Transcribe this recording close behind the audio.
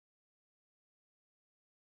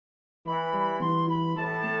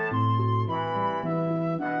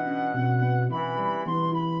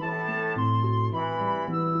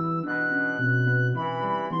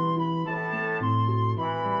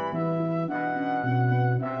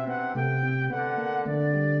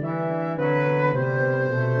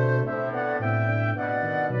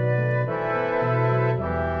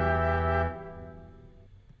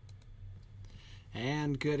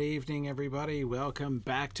Good evening, everybody. Welcome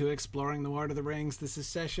back to Exploring the Lord of the Rings. This is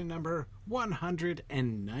session number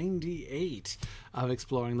 198 of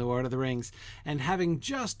Exploring the Lord of the Rings. And having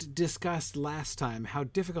just discussed last time how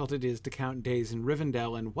difficult it is to count days in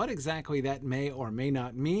Rivendell and what exactly that may or may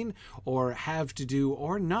not mean, or have to do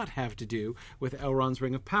or not have to do with Elrond's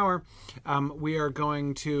Ring of Power, we are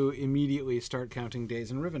going to immediately start counting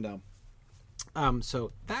days in Rivendell.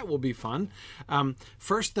 So that will be fun.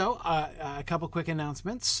 First, though, a couple quick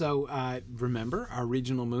announcements. So remember, our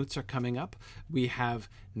regional moots are coming up. We have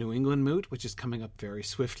New England Moot, which is coming up very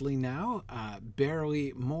swiftly now,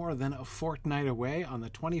 barely more than a fortnight away on the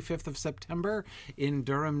 25th of September in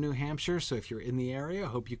Durham, New Hampshire. So if you're in the area, I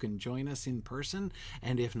hope you can join us in person.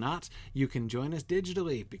 And if not, you can join us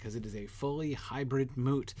digitally because it is a fully hybrid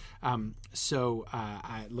moot. So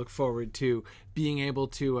I look forward to being able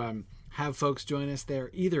to have folks join us there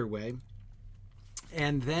either way.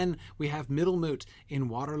 And then we have Middle Moot in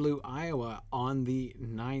Waterloo, Iowa on the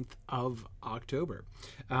 9th of October.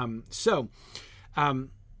 That's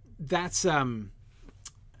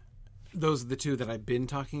those are the two that I've been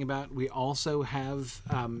talking about. We also have,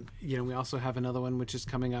 another one which is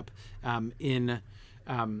coming up in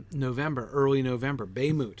November, early November,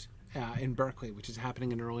 Bay Moot in Berkeley, which is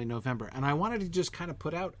happening in early November. And I wanted to just kind of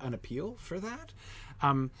put out an appeal for that.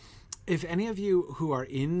 If any of you who are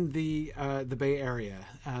in the Bay Area,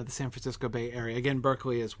 the San Francisco Bay Area, again,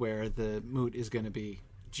 Berkeley is where the moot is going to be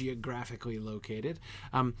geographically located.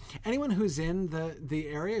 Anyone who's in the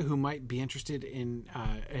area who might be interested in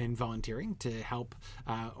volunteering to help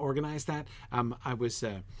organize that, I was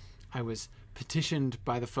petitioned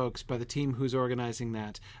by the team who's organizing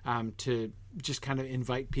that to just kind of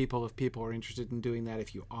invite people. If people are interested in doing that,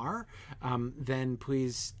 if you are, then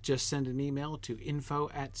please just send an email to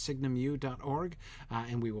info@signumu.org,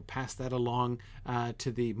 and we will pass that along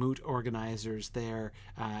to the moot organizers there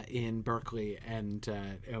in Berkeley, and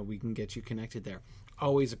we can get you connected there.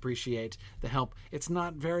 Always appreciate the help. It's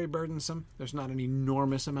not very burdensome. There's not an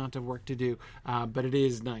enormous amount of work to do, but it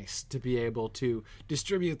is nice to be able to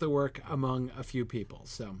distribute the work among a few people.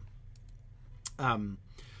 So,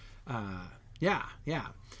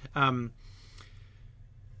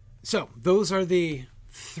 so those are the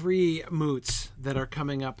three moots that are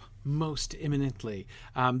coming up most imminently.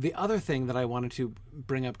 The other thing that I wanted to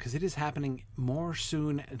bring up, because it is happening more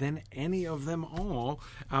soon than any of them all,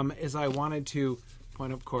 is I wanted to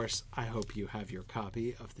point, of course, I hope you have your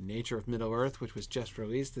copy of The Nature of Middle-earth, which was just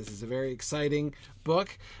released. This is a very exciting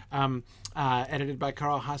book, edited by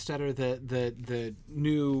Carl Hostetter, the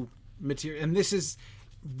new material. And this is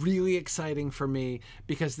really exciting for me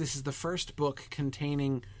because this is the first book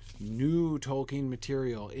containing new Tolkien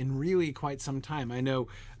material in really quite some time. I know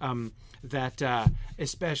that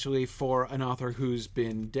especially for an author who's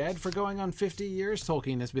been dead for going on 50 years,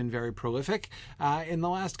 Tolkien has been very prolific in the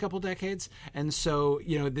last couple decades. And so,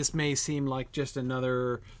 this may seem like just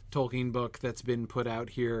another Tolkien book that's been put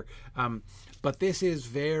out here. But this is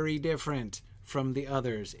very different from the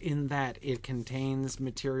others in that it contains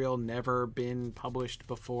material never been published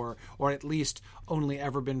before, or at least only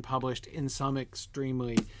ever been published in some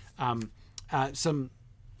extremely some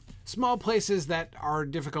small places that are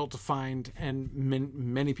difficult to find and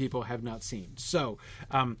many people have not seen. So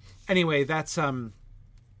anyway, that's why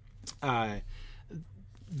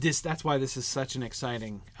this is such an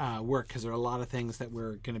exciting work, because there are a lot of things that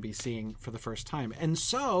we're going to be seeing for the first time, and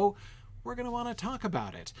so we're going to want to talk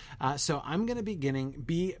about it. So I'm going to be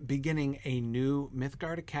beginning a new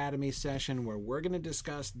Mythgard Academy session where we're going to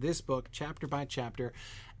discuss this book chapter by chapter,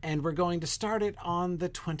 and we're going to start it on the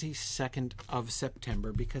 22nd of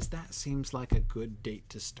September because that seems like a good date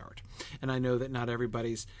to start. And I know that not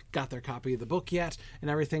everybody's got their copy of the book yet and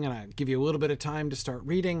everything, and I'll give you a little bit of time to start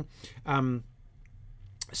reading.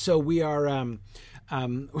 So we are... I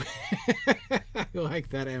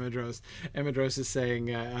like that, Amidros. Amidros is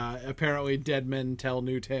saying, apparently dead men tell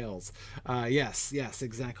new tales. Yes,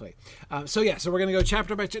 exactly. So we're going to go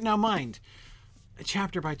chapter by chapter. Now, mind,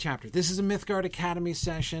 chapter by chapter. This is a Mythgard Academy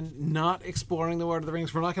session, not exploring the Lord of the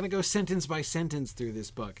Rings. We're not going to go sentence by sentence through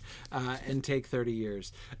this book and take 30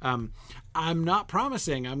 years. I'm not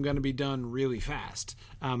promising I'm going to be done really fast.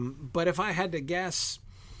 But if I had to guess,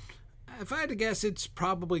 it's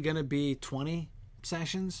probably going to be 20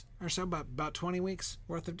 sessions or so, about 20 weeks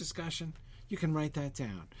worth of discussion. You can write that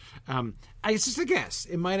down. It's just a guess.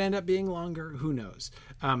 It might end up being longer. Who knows?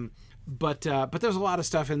 But there's a lot of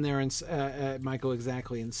stuff in there, and Michael,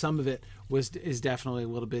 exactly. And some of it is definitely a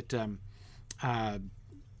little bit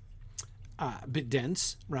bit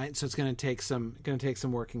dense, right? So it's going to take some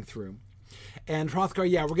working through. And Hrothgar,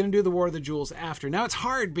 we're going to do the War of the Jewels after. Now it's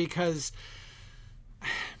hard because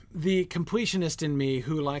the completionist in me,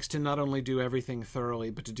 who likes to not only do everything thoroughly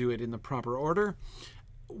but to do it in the proper order,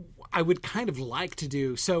 I would kind of like to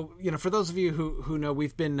do so. For those of you who know,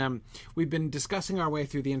 we've been discussing our way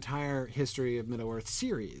through the entire History of Middle-earth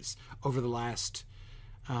series over the last,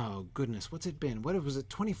 oh goodness, what's it been? What was it?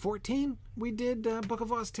 2014? We did Book of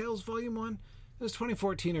Lost Tales Volume 1. It was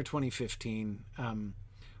 2014 or 2015.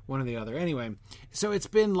 One or the other. Anyway, so it's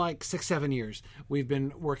been like 6-7 years. We've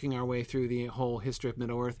been working our way through the whole History of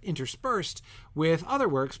Middle-earth, interspersed with other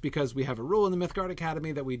works, because we have a rule in the Mythgard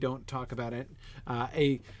Academy that we don't talk about it.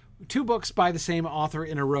 2 books by the same author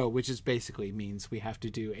in a row, which is basically means we have to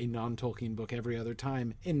do a non-Tolkien book every other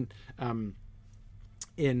time in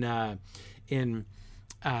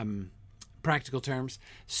practical terms.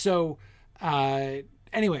 So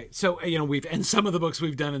anyway, so and some of the books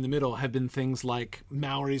we've done in the middle have been things like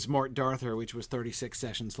Mallory's Mort Darthur, which was 36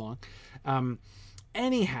 sessions long.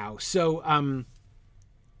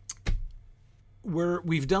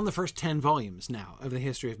 We've done the first 10 volumes now of the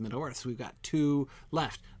History of Middle-earth. So we've got 2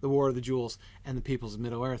 left, The War of the Jewels and The Peoples of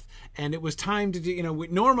Middle-earth. And it was time to do,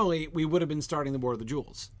 normally we would have been starting The War of the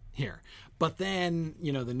Jewels here. But then,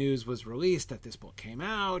 the news was released that this book came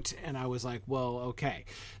out, and I was like, well, okay.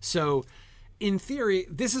 So in theory,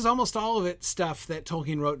 this is almost all of it stuff that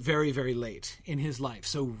Tolkien wrote very, very late in his life.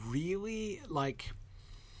 So really,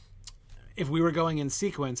 if we were going in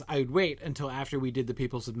sequence, I would wait until after we did The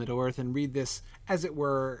Peoples of Middle-earth and read this as it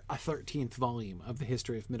were a 13th volume of the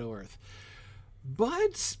History of Middle-earth.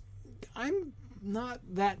 But I'm not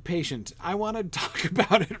that patient. I want to talk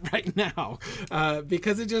about it right now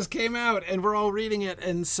because it just came out and we're all reading it.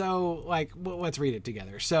 And so, let's read it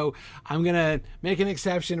together. So I'm going to make an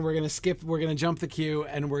exception. We're going to jump the queue,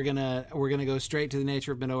 and we're going to go straight to the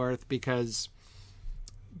nature of Middle-earth, because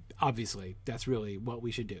obviously that's really what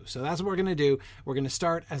we should do. So that's what we're going to do. We're going to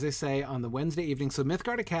start, as I say, on the Wednesday evening. So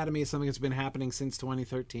Mythgard Academy is something that's been happening since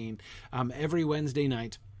 2013, every Wednesday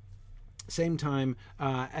night. Same time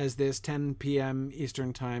as this, 10 p.m.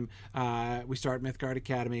 Eastern time. We start Mythgard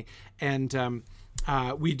Academy, and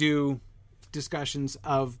we do discussions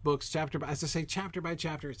of books chapter by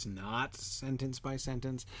chapter. It's not sentence by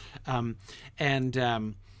sentence, so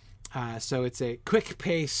it's a quick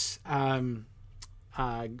pace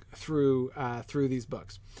through these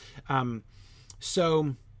books.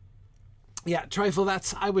 Trifle,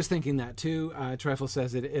 I was thinking that too. Trifle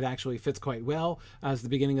says it actually fits quite well, as the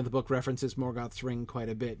beginning of the book references Morgoth's Ring quite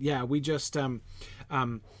a bit. Yeah, we just finished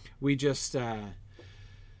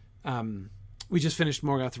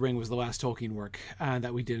Morgoth's Ring, was the last Tolkien work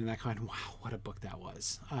that we did, and that kind of, wow, what a book that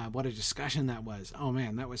was. What a discussion that was. Oh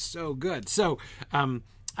man, that was so good. So, I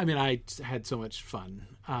had so much fun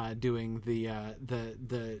doing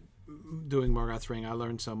doing Morgoth's Ring. I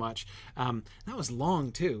learned so much. That was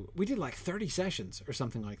long too. We did like 30 sessions or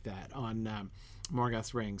something like that on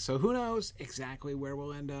Morgoth's Ring. So who knows exactly where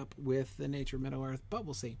we'll end up with the nature of Middle-earth, but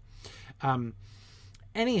we'll see.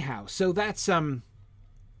 Anyhow, so that's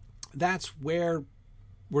where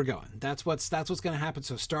we're going. That's what's going to happen.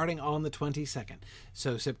 So starting on the 22nd.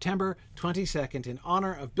 So September 22nd, in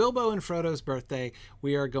honor of Bilbo and Frodo's birthday,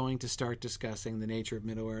 we are going to start discussing the nature of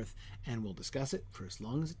Middle-earth, and we'll discuss it for as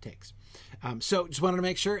long as it takes. So just wanted to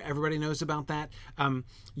make sure everybody knows about that.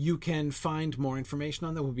 You can find more information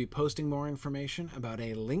on that. We'll be posting more information about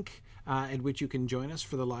a link at which you can join us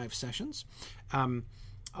for the live sessions on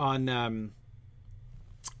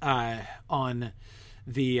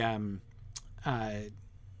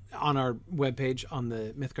our webpage, on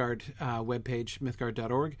the Mythgard webpage,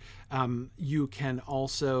 mythgard.org. You can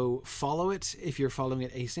also follow it if you're following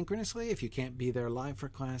it asynchronously. If you can't be there live for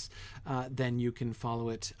class, then you can follow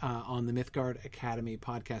it on the Mythgard Academy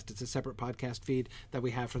podcast. It's a separate podcast feed that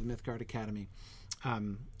we have for the Mythgard Academy.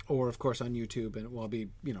 Or, of course, on YouTube, and we'll be,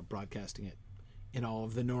 broadcasting it in all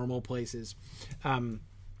of the normal places.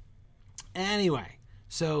 Anyway,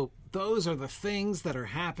 so those are the things that are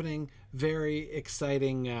happening. Very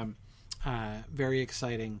exciting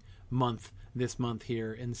month this month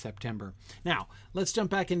here in September. Now, let's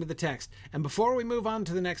jump back into the text. And before we move on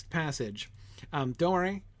to the next passage, don't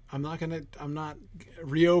worry, I'm not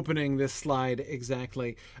reopening this slide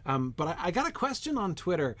exactly. But I got a question on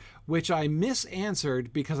Twitter, which I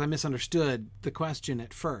misanswered because I misunderstood the question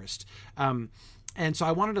at first. and so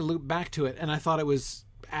I wanted to loop back to it, and I thought it was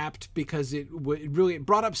apt because it really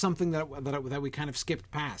brought up something that we kind of skipped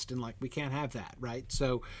past, and like we can't have that, right?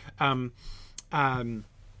 So,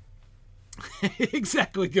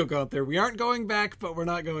 exactly, you'll go out there. We aren't going back, but we're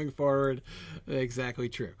not going forward. Exactly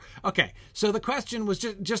true. Okay, so the question was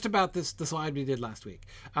just about the slide we did last week.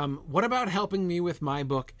 What about helping me with my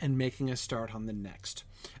book and making a start on the next?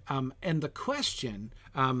 And the question,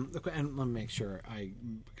 and let me make sure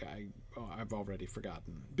I've already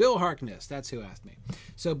forgotten. Bill Harkness, that's who asked me.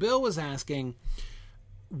 So Bill was asking,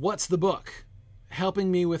 what's the book?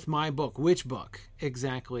 Helping me with my book. Which book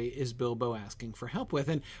exactly is Bilbo asking for help with?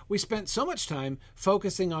 And we spent so much time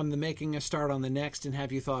focusing on the making a start on the next and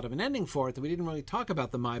have you thought of an ending for it that we didn't really talk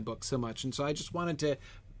about the my book so much. And so I just wanted to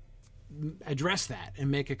address that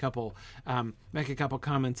and make a couple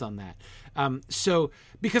comments on that. So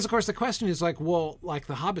because of course the question is like, well, like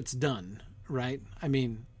The Hobbit's done, right? I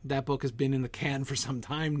mean, that book has been in the can for some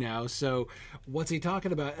time now. So what's he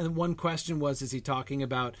talking about? And one question was, is he talking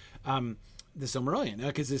about the Silmarillion?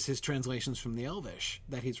 Because this is his translations from the Elvish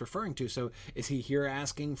that he's referring to. So is he here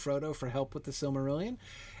asking Frodo for help with the Silmarillion?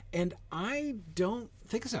 And I don't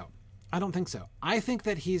think so. I don't think so. I think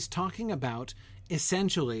that he's talking about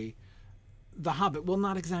essentially The Hobbit. Well,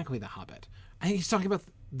 not exactly The Hobbit. I think he's talking about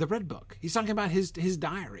the Red Book. He's talking about his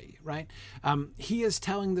diary, right? He is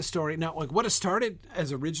telling the story. Now, like what has started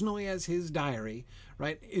as originally as his diary,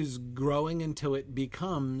 right, is growing until it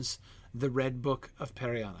becomes the Red Book of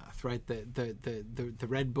Perianath, right? The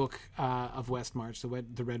Red Book of Westmarch,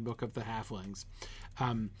 the Red Book of the Halflings.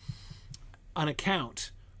 An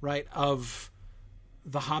account, right, of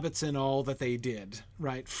the hobbits and all that they did,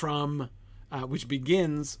 right, from which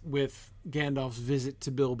begins with Gandalf's visit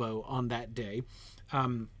to Bilbo on that day,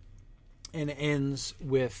 and ends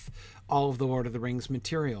with all of the Lord of the Rings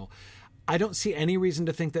material. I don't see any reason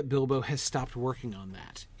to think that Bilbo has stopped working on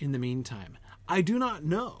that in the meantime. I do not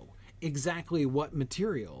know exactly what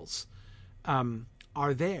materials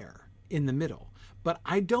are there in the middle, but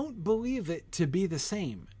I don't believe it to be the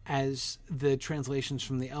same as the translations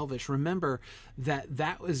from the Elvish. Remember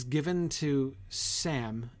that was given to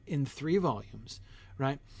Sam in 3 volumes,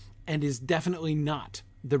 right? And is definitely not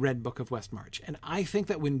the Red Book of Westmarch. And I think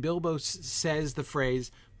that when Bilbo says the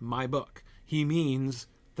phrase, my book, he means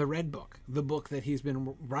the Red Book, the book that he's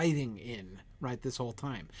been writing in, right, this whole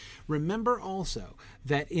time. Remember also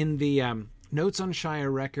that in the notes on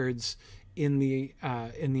Shire Records in the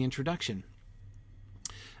introduction,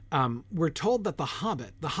 we're told that the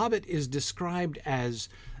Hobbit is described as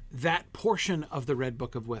that portion of the Red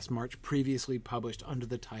Book of Westmarch previously published under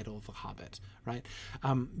the title of The Hobbit, right?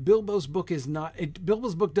 Bilbo's book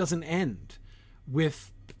Bilbo's book doesn't end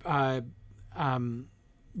with, passing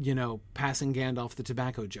Gandalf the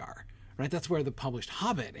tobacco jar, right? That's where the published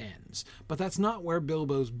Hobbit ends, but that's not where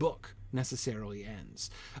Bilbo's book necessarily ends.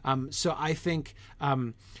 So I think,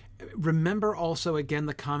 remember also again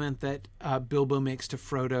the comment that Bilbo makes to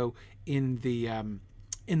Frodo in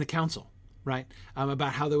the council, right?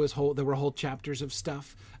 About how there were whole chapters of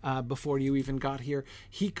stuff before you even got here.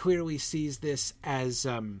 He clearly sees this as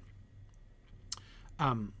up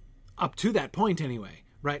to that point anyway,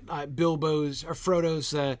 right?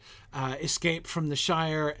 Frodo's escape from the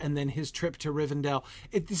Shire and then his trip to Rivendell.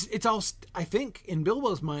 It's all, I think, in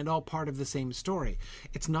Bilbo's mind, all part of the same story.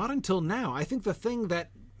 It's not until now. I think the thing that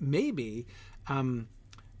maybe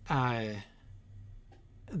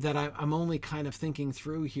that I'm only kind of thinking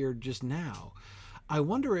through here just now, I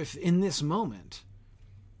wonder if in this moment,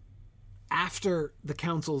 after the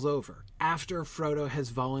council's over, after Frodo has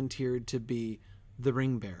volunteered to be the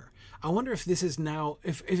ring bearer, I wonder if this is now,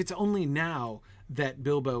 if it's only now that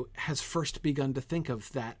Bilbo has first begun to think of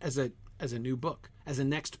that as a new book, as a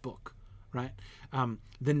next book, right?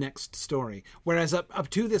 The next story. Whereas up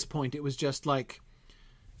to this point, it was just like,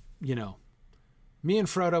 me and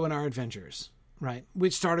Frodo and our adventures, right?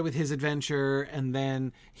 Which started with his adventure, and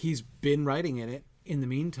then he's been writing it in the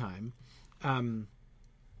meantime.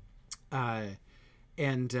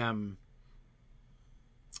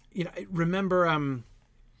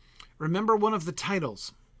 Remember one of the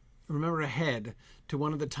titles. Remember ahead to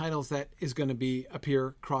one of the titles that is going to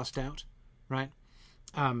appear crossed out, right?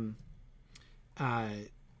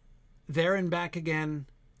 There and Back Again,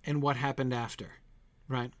 and What Happened After,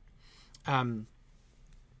 right?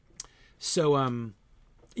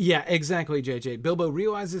 Yeah, exactly, JJ. Bilbo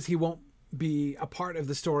realizes he won't be a part of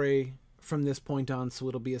the story from this point on, so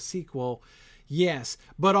it'll be a sequel. Yes,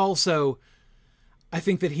 but also I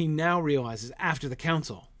think that he now realizes after the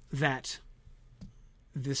council that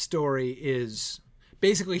this story is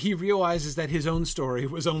basically, he realizes that his own story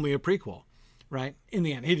was only a prequel, right? In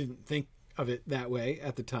the end, he didn't think of it that way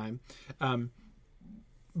at the time.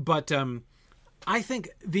 But I think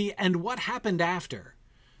and what happened after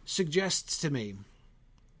suggests to me,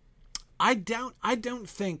 I don't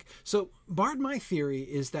think so. Bard, my theory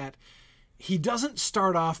is that he doesn't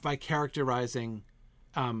start off by characterizing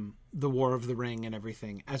the War of the Ring and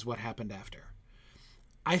everything as what happened after.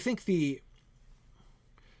 I think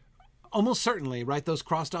almost certainly, right, those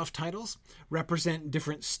crossed off titles represent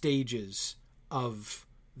different stages of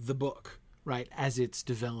the book, right, as it's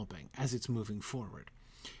developing, as it's moving forward.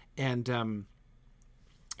 And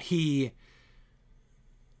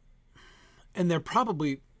they're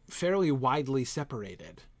probably fairly widely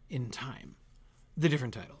separated in time, the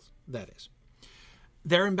different titles, that is.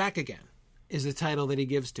 There and Back Again is the title that he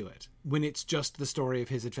gives to it when it's just the story of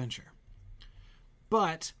his adventure.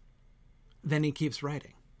 But then he keeps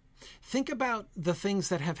writing. Think about the things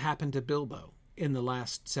that have happened to Bilbo in the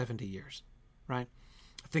last 70 years, right?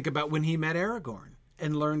 Think about when he met Aragorn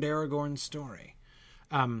and learned Aragorn's story.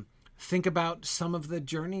 Think about some of the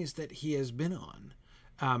journeys that he has been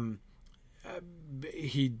on.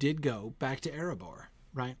 He did go back to Erebor,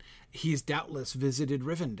 right? He's doubtless visited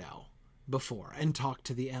Rivendell before and talked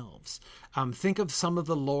to the elves. Think of some of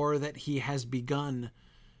the lore that he has begun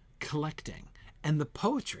collecting and the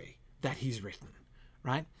poetry that he's written,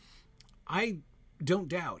 right? I don't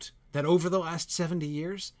doubt that over the last 70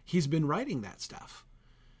 years, he's been writing that stuff.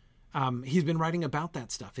 He's been writing about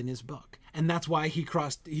that stuff in his book. And that's why he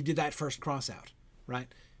did that first cross out, right?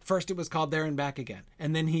 First it was called There and Back Again.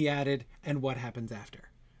 And then he added, and what happens after,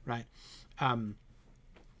 right?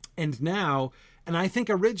 And now, and I think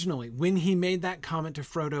originally, when he made that comment to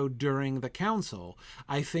Frodo during the council,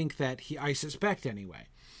 I think that I suspect anyway,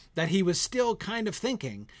 that he was still kind of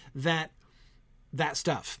thinking that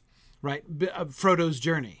stuff, right? Frodo's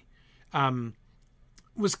journey,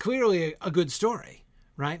 was clearly a good story,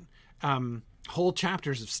 right? Whole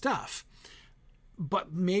chapters of stuff,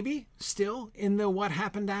 but maybe still in the what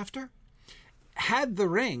happened after. Had the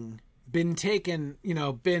ring been taken,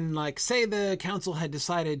 been like, say the council had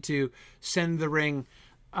decided to send the ring,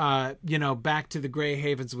 back to the Grey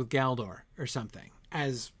Havens with Galdor or something,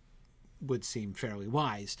 as would seem fairly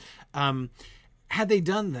wise. Had they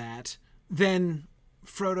done that, then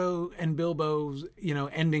Frodo and Bilbo,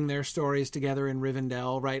 ending their stories together in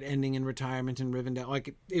Rivendell, right? Ending in retirement in Rivendell,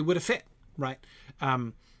 like it would have fit, right?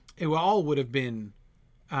 It all would have been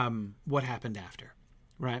what happened after,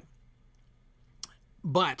 right?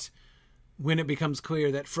 But when it becomes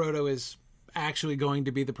clear that Frodo is actually going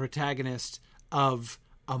to be the protagonist of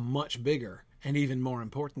a much bigger and even more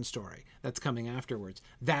important story that's coming afterwards,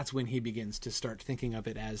 that's when he begins to start thinking of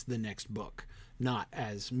it as the next book, not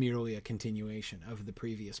as merely a continuation of the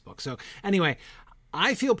previous book. So anyway,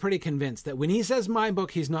 I feel pretty convinced that when he says my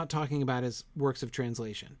book, he's not talking about his works of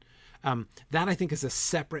translation. That I think is a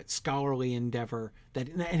separate scholarly endeavor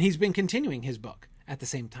and he's been continuing his book at the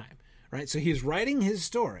same time, right? So he's writing his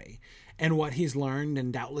story and what he's learned,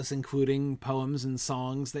 and doubtless including poems and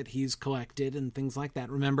songs that he's collected and things like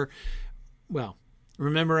that. Remember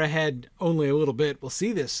ahead only a little bit. We'll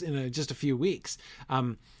see this in just a few weeks,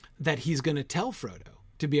 that he's going to tell Frodo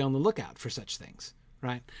to be on the lookout for such things,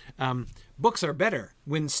 right? Books are better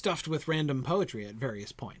when stuffed with random poetry at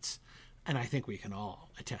various points. And I think we can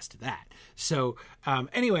all attest to that. So I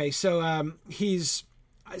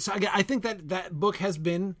think that book has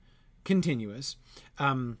been continuous.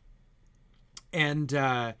 And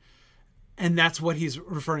that's what he's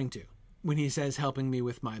referring to when he says helping me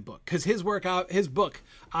with my book. Because his book,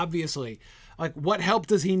 obviously, like, what help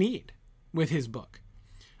does he need with his book?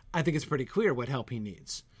 I think it's pretty clear what help he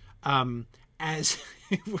needs. As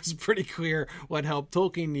it was pretty clear what help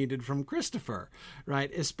Tolkien needed from Christopher,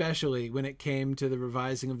 right? Especially when it came to the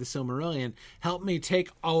revising of the Silmarillion. Help me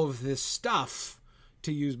take all of this stuff,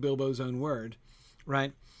 to use Bilbo's own word,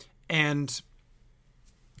 right? And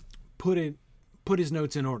put his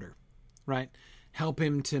notes in order, right? Help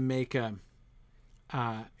him to make a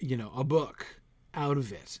book out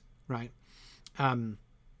of it, right? I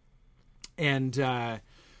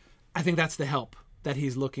think that's the help that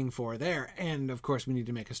he's looking for there. And of course we need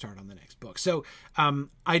to make a start on the next book. So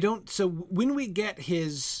when we get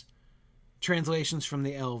his translations from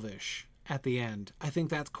the Elvish at the end, I think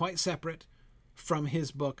that's quite separate from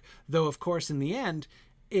his book, though of course in the end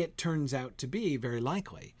it turns out to be very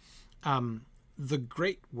likely the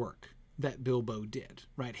great work that Bilbo did,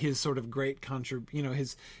 right? His sort of great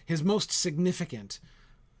his most significant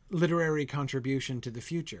literary contribution to the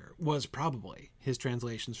future was probably his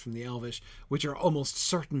translations from the Elvish, which are almost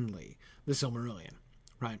certainly the Silmarillion,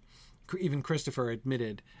 right? Even Christopher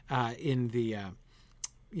admitted in the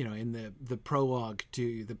in the prologue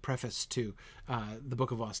to the preface to the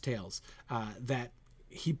Book of Lost Tales, that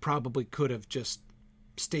he probably could have just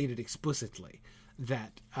stated explicitly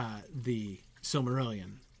that the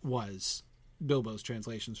Silmarillion was Bilbo's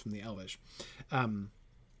translations from the Elvish.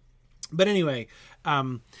 But anyway,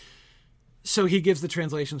 so he gives the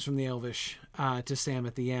translations from the Elvish to Sam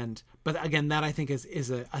at the end. But again, that I think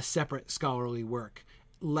is a separate scholarly work,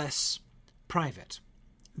 less private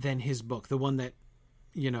than his book, the one that,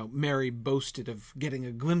 Mary boasted of getting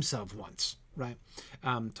a glimpse of once, right?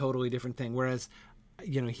 Totally different thing. Whereas,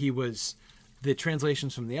 the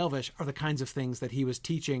translations from the Elvish are the kinds of things that he was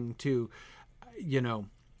teaching to,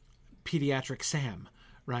 pediatric Sam,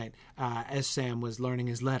 right? As Sam was learning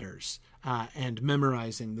his letters and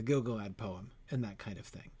memorizing the Gilgalad poem and that kind of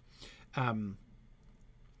thing. Now,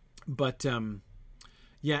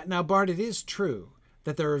 Bart, it is true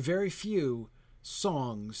that there are very few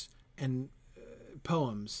songs and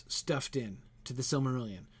poems stuffed in to the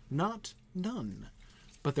Silmarillion. Not none,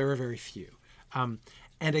 but there are very few.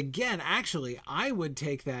 And again, actually, I would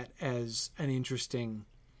take that as an interesting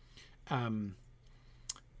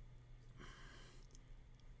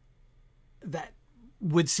that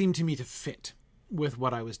would seem to me to fit with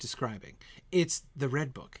what I was describing. It's the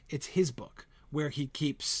Red Book. It's his book where he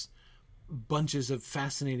keeps bunches of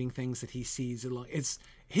fascinating things that he sees along.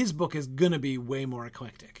 His book is going to be way more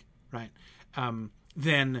eclectic, right?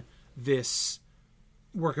 Than this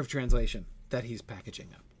work of translation that he's packaging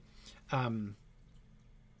up.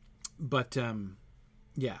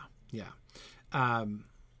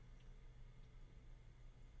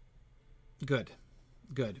 Good.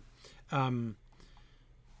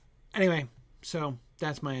 Anyway, so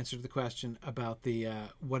that's my answer to the question about the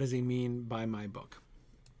what does he mean by my book?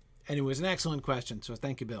 And it was an excellent question, so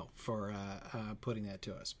thank you, Bill, for putting that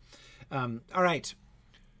to us. All right.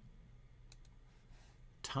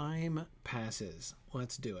 Time passes.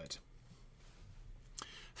 Let's do it.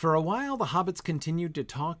 For a while, the hobbits continued to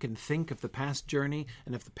talk and think of the past journey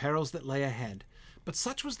and of the perils that lay ahead. But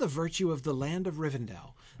such was the virtue of the land of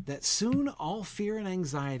Rivendell that soon all fear and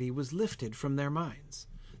anxiety was lifted from their minds.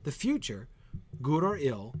 The future, good or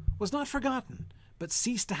ill, was not forgotten, but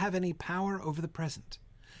ceased to have any power over the present.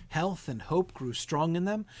 Health and hope grew strong in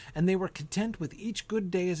them, and they were content with each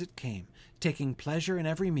good day as it came, taking pleasure in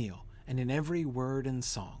every meal and in every word and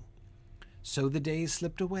song. So the days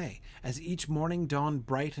slipped away, as each morning dawned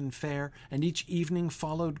bright and fair, and each evening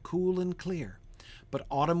followed cool and clear. But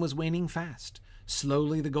autumn was waning fast.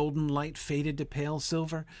 Slowly the golden light faded to pale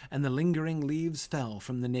silver, and the lingering leaves fell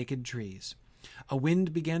from the naked trees. A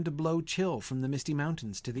wind began to blow chill from the misty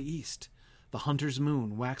mountains to the east. The hunter's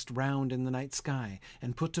moon waxed round in the night sky,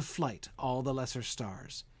 and put to flight all the lesser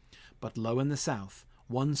stars. But low in the south,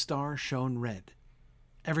 one star shone red.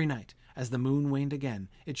 Every night, as the moon waned again,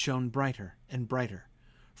 it shone brighter and brighter.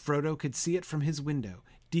 Frodo could see it from his window,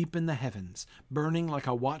 deep in the heavens, burning like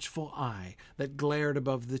a watchful eye that glared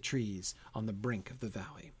above the trees on the brink of the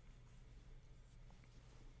valley.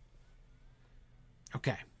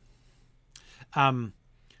 Okay. Matt,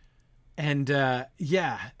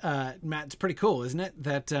 it's pretty cool, isn't it?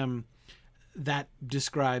 That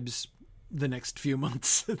describes the next few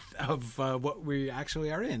months of what we actually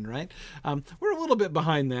are in, right? We're a little bit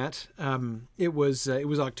behind that. It was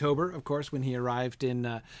October, of course, when he arrived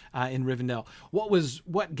in Rivendell.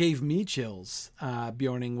 What gave me chills,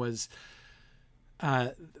 Bjorning, was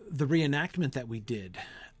the reenactment that we did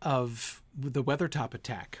of the Weathertop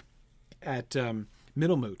attack at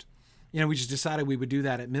Middlemoot. We just decided we would do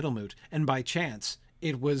that at Middlemoot, and by chance,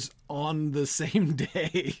 it was on the same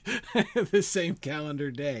day, the same calendar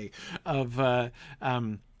day of the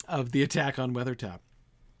attack on Weathertop.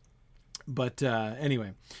 But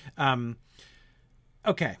anyway,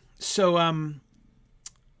 okay. So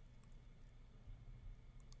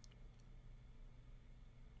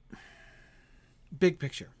big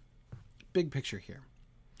picture here.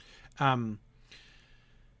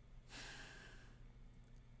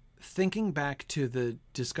 Thinking back to the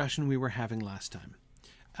discussion we were having last time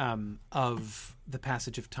of the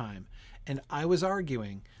passage of time, and I was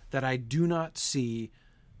arguing that I do not see,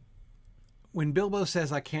 when Bilbo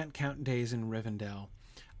says I can't count days in Rivendell,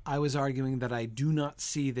 I was arguing that I do not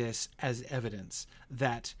see this as evidence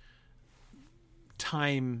that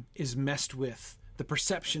time is messed with, the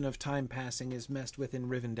perception of time passing is messed with in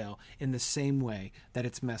Rivendell in the same way that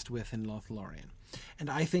it's messed with in Lothlorien. And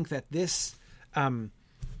I think that this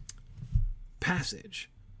passage,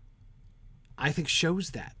 I think,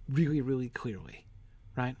 shows that really, really clearly,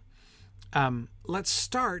 right? Let's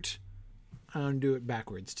start, I'm going to do it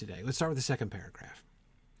backwards today. Let's start with the second paragraph.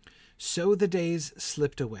 So the days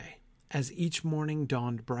slipped away, as each morning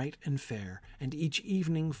dawned bright and fair, and each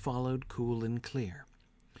evening followed cool and clear.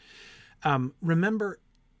 Remembering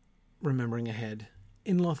ahead,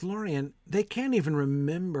 in Lothlorien, they can't even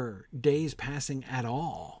remember days passing at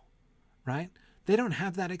all, right? They don't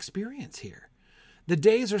have that experience here. The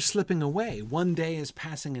days are slipping away. One day is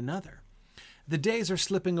passing another. The days are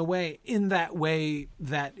slipping away in that way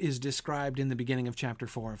that is described in the beginning of chapter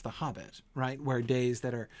 4 of The Hobbit, right? Where days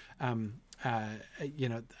that are,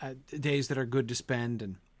 days that are good to spend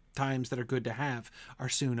and times that are good to have are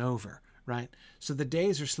soon over, right? So the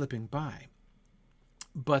days are slipping by,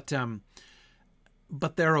 but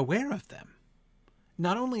they're aware of them.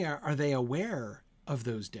 Not only are they aware of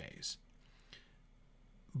those days,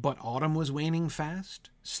 but autumn was waning fast.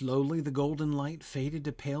 Slowly the golden light faded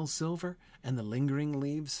to pale silver, and the lingering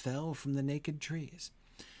leaves fell from the naked trees.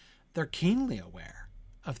 They're keenly aware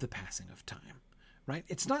of the passing of time, right?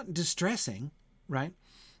 It's not distressing, right?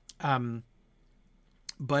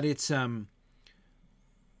 But it's,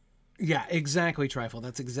 yeah, exactly, Trifle.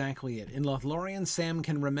 That's exactly it. In Lothlorien, Sam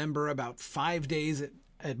can remember about 5 days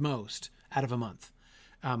at most out of a month.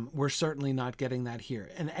 We're certainly not getting that here.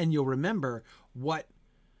 And you'll remember what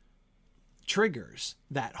triggers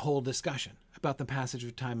that whole discussion about the passage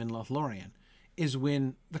of time in Lothlorien is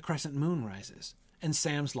when the crescent moon rises. And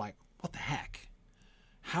Sam's like, what the heck?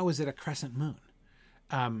 How is it a crescent moon?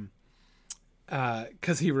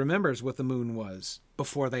 Because he remembers what the moon was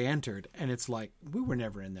before they entered, and it's like, we were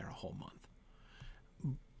never in there a whole month.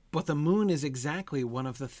 But the moon is exactly one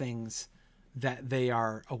of the things that they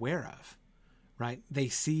are aware of, right? They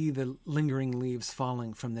see the lingering leaves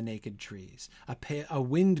falling from the naked trees. A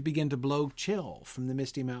wind began to blow chill from the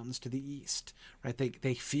misty mountains to the east, right?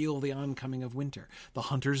 They feel the oncoming of winter. The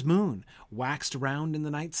hunter's moon waxed round in the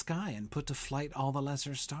night sky and put to flight all the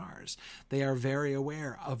lesser stars. They are very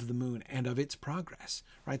aware of the moon and of its progress,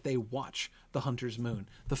 right? They watch the hunter's moon,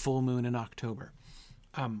 the full moon in October,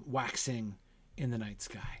 waxing in the night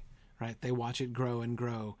sky, right? They watch it grow and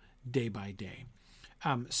grow day by day.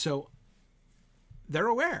 So they're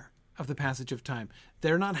aware of the passage of time.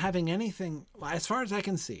 They're not having anything, as far as I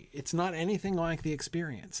can see, it's not anything like the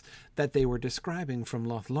experience that they were describing from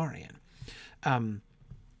Lothlorien.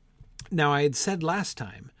 Now, I had said last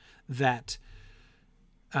time that,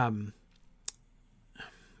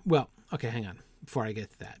 well, okay, hang on, before I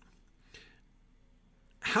get to that.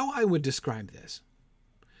 How I would describe this,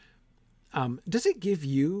 does it give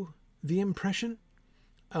you the impression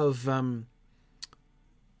of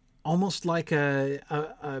almost like a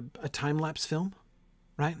time-lapse film,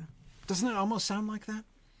 right? Doesn't it almost sound like that?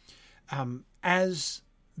 As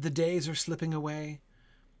the days are slipping away,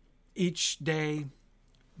 each day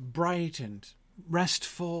bright and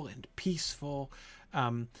restful and peaceful,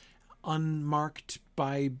 unmarked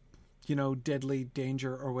by, deadly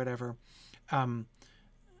danger or whatever,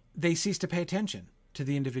 they cease to pay attention to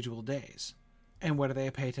the individual days. And what do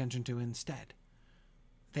they pay attention to instead?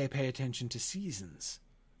 They pay attention to seasons,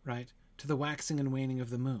 right? To the waxing and waning of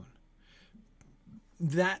the moon.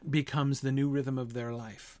 That becomes the new rhythm of their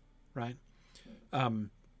life, right?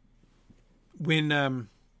 When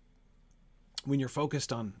you're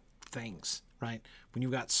focused on things, right? When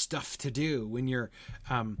you've got stuff to do, when you're,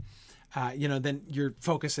 then you're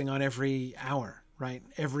focusing on every hour, right?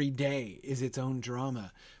 Every day is its own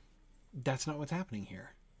drama. That's not what's happening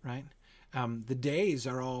here, right? The days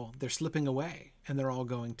they're slipping away and they're all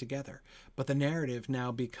going together. But the narrative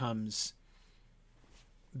now becomes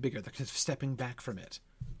bigger. They're just stepping back from it,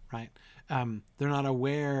 right? They're not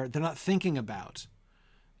aware, they're not thinking about,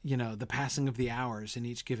 the passing of the hours in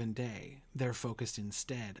each given day. They're focused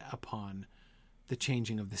instead upon the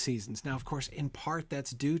changing of the seasons. Now, of course, in part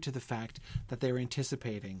that's due to the fact that they're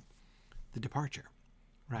anticipating the departure,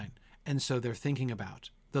 right? And so they're thinking about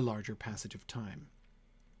the larger passage of time.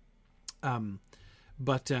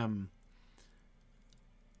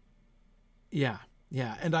 Yeah.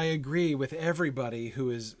 And I agree with everybody who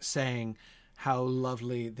is saying how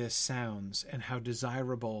lovely this sounds and how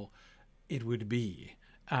desirable it would be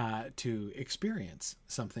to experience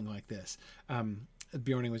something like this.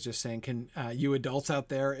 Bjorning was just saying, can you adults out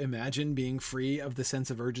there imagine being free of the sense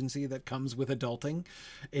of urgency that comes with adulting?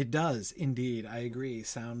 It does indeed. I agree.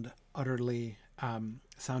 Sound utterly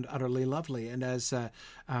lovely. And as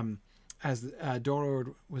Dora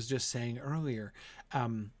was just saying earlier,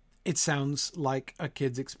 it sounds like a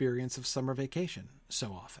kid's experience of summer vacation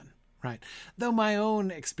so often, right? Though my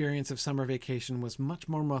own experience of summer vacation was much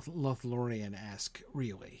more Lothlorien-esque,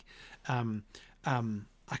 really.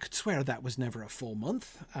 I could swear that was never a full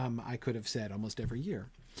month. I could have said almost every year.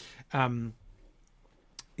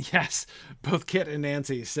 Yes, both Kit and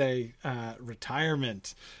Nancy say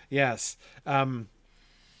retirement. Yes.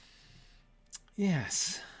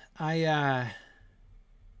 Yes. I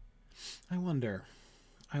wonder.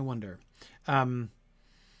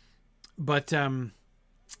 But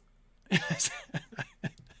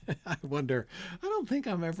I wonder. I don't think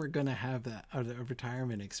I'm ever going to have that a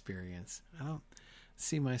retirement experience. I don't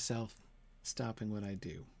see myself stopping what I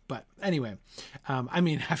do. But anyway, I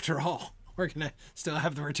mean, after all, we're going to still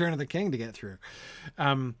have the Return of the King to get through.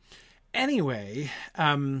 Anyway,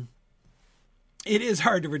 it is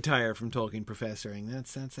hard to retire from Tolkien professoring.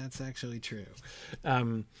 That's actually true.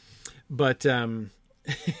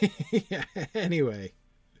 Yeah, anyway.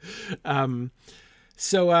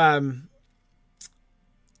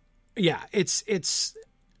 Yeah, it's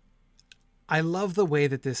I love the way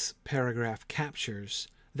that this paragraph captures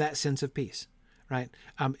that sense of peace, right?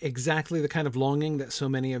 Exactly the kind of longing that so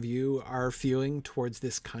many of you are feeling towards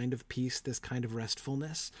this kind of peace, this kind of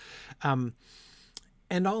restfulness.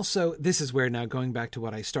 And also, this is where, now going back to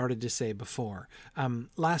what I started to say before,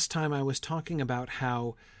 last time I was talking about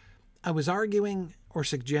how I was arguing or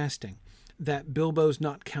suggesting that Bilbo's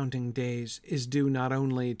not counting days is due not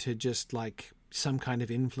only to just like some kind of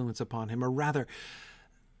influence upon him, or rather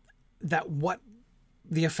that what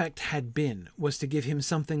the effect had been was to give him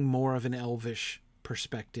something more of an elvish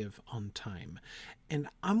perspective on time. And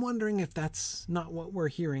I'm wondering if that's not what we're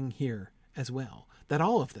hearing here as well, that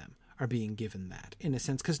all of them are being given that, in a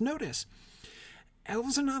sense. Because notice,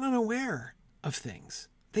 elves are not unaware of things.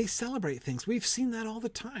 They celebrate things. We've seen that all the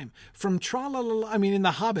time. From Tra-la-la-la, I mean, in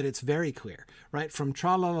The Hobbit, it's very clear, right? From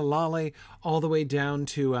Tra-la-la-la all the way down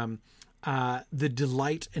to the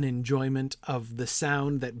delight and enjoyment of the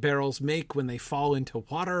sound that barrels make when they fall into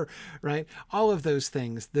water, right? All of those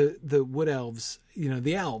things, the wood elves,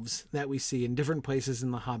 the elves that we see in different places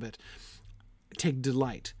in The Hobbit take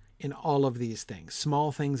delight in all of these things,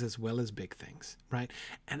 small things as well as big things, right?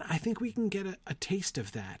 And I think we can get a taste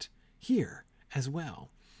of that here as well.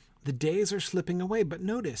 The days are slipping away, but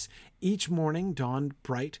notice, each morning dawned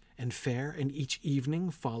bright and fair, and each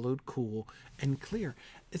evening followed cool and clear.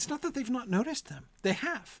 It's not that they've not noticed them. They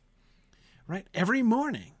have, right? Every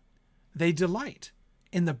morning they delight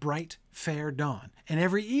in the bright, fair dawn, and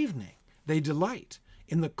every evening they delight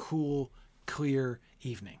in the cool, clear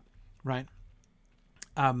evening, right?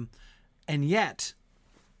 And yet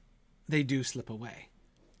they do slip away,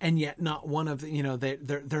 and yet not one of the,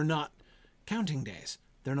 they're not counting days.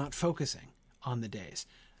 They're not focusing on the days.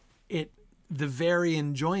 The very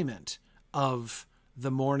enjoyment of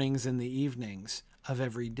the mornings and the evenings of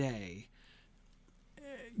every day,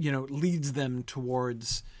 leads them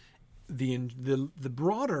towards the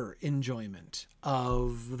broader enjoyment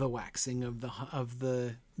of the waxing of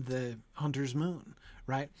the hunter's moon,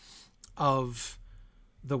 right? Of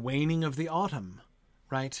the waning of the autumn,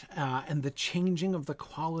 right? And the changing of the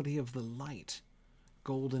quality of the light,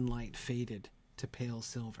 golden light faded to pale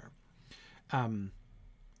silver.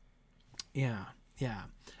 Yeah.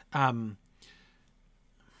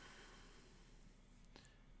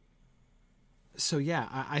 So yeah,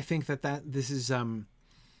 I think that this is, I'm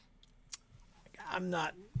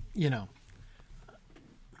not,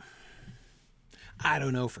 I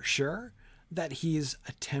don't know for sure that he's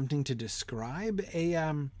attempting to describe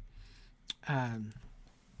an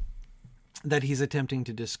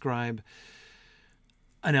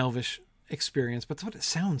elvish experience, but that's what it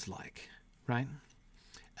sounds like, right?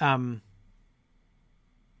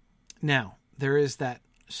 Now, there is that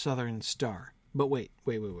southern star. But wait.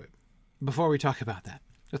 Before we talk about that,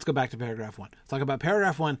 let's go back to paragraph 1. Let's talk about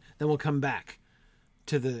paragraph 1, then we'll come back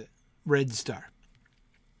to the red star.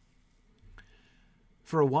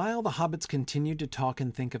 For a while, the hobbits continued to talk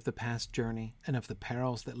and think of the past journey and of the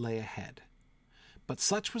perils that lay ahead. But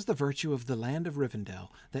such was the virtue of the land of Rivendell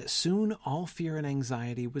that soon all fear and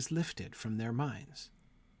anxiety was lifted from their minds.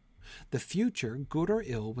 The future, good or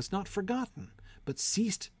ill, was not forgotten, but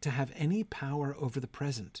ceased to have any power over the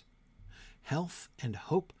present. Health and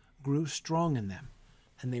hope grew strong in them,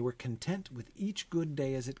 and they were content with each good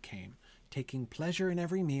day as it came, taking pleasure in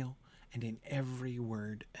every meal and in every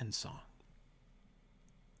word and song.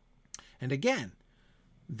 And again,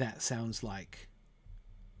 that sounds like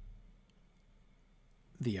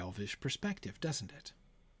the elvish perspective, doesn't it?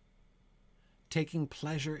 Taking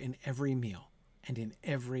pleasure in every meal and in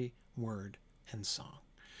every word and song.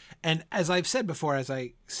 And as I've said before, as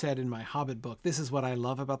I said in my Hobbit book, this is what I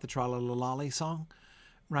love about the Tra-la-la-la song,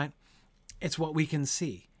 right? It's what we can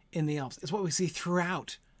see in the elves. It's what we see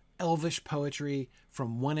throughout elvish poetry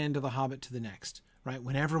from one end of the Hobbit to the next, right?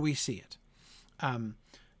 Whenever we see it.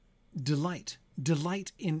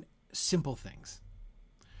 Delight in simple things.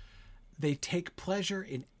 They take pleasure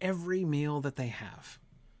in every meal that they have,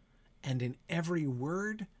 and in every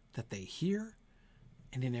word that they hear,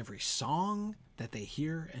 and in every song that they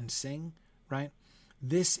hear and sing, right?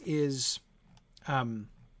 This is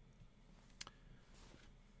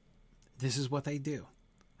what they do,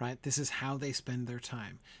 right? This is how they spend their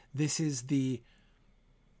time. This is the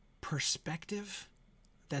perspective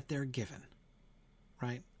that they're given,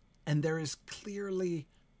 right? And there is clearly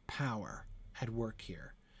power at work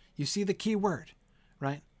here. You see the key word,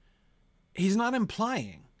 right? He's not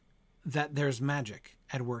implying that there's magic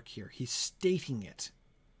at work here. He's stating it,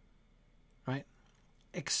 right?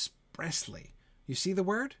 Expressly. You see the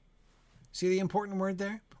word? See the important word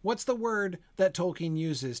there? What's the word that Tolkien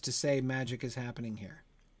uses to say magic is happening here?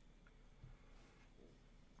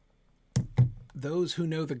 Those who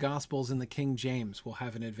know the Gospels in the King James will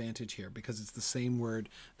have an advantage here because it's the same word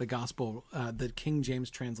the King James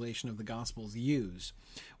translation of the Gospels use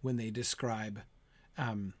when they describe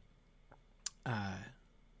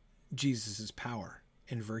Jesus's power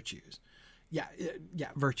and virtues. Yeah,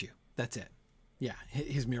 virtue. That's it. Yeah,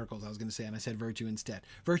 his miracles, I was going to say, and I said virtue instead.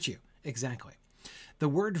 Virtue, exactly. The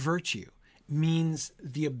word virtue means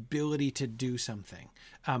the ability to do something.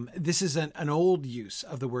 This is an old use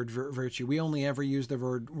of the word virtue. We only ever use the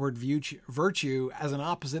word virtue as an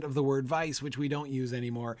opposite of the word vice, which we don't use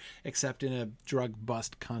anymore, except in a drug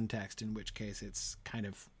bust context, in which case it's kind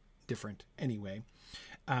of different anyway.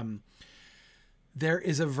 There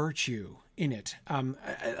is a virtue in it.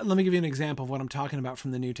 Let me give you an example of what I'm talking about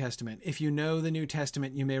from the New Testament. If you know the New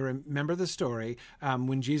Testament, you may remember the story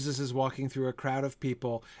when Jesus is walking through a crowd of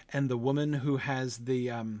people, and the woman who has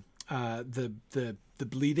the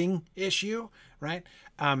bleeding issue, right,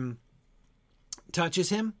 touches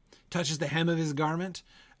the hem of his garment,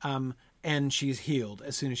 and she's healed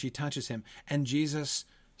as soon as she touches him. And Jesus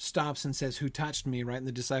stops and says, "Who touched me?" Right? And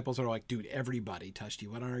the disciples are like, "Dude, everybody touched you.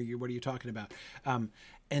 What are you talking about?"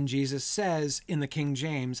 And Jesus says in the King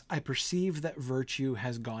James, "I perceive that virtue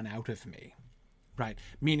has gone out of me." Right?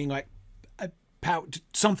 Meaning like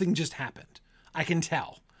something just happened. I can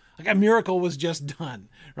tell. Like a miracle was just done.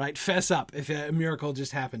 Right? Fess up if a miracle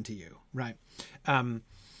just happened to you. Right?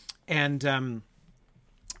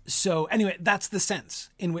 So anyway, that's the sense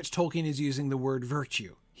in which Tolkien is using the word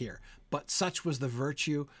virtue here. But such was the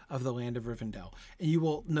virtue of the land of Rivendell. And you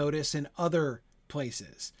will notice in other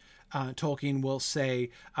places, Tolkien will say,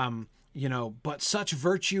 but such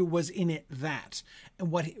virtue was in it that.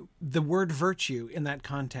 And the word virtue in that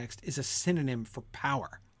context is a synonym for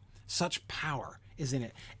power. Such power is in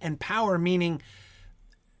it. And power meaning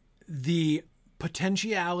the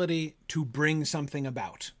potentiality to bring something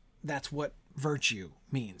about. That's what virtue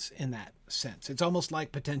means in that sense. It's almost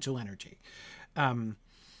like potential energy.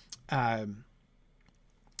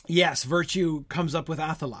 Yes, virtue comes up with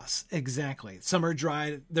Athelas. Exactly. Some are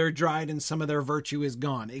dried, they're dried, and some of their virtue is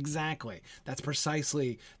gone. Exactly. That's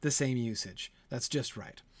precisely the same usage. That's just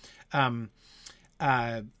right.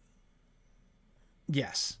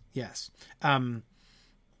 Yes.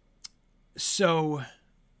 So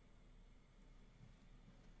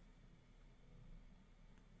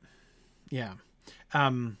yeah.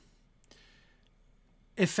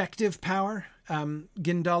 Effective power.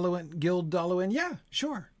 Gildaloin. Yeah,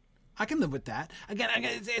 sure. I can live with that. Again,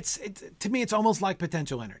 it's to me, it's almost like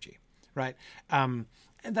potential energy, right? And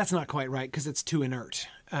that's not quite right because it's too inert.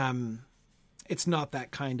 It's not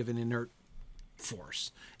that kind of an inert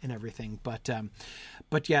force and everything, but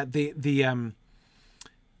yeah, the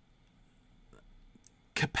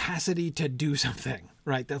capacity to do something,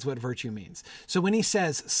 right? That's what virtue means. So when he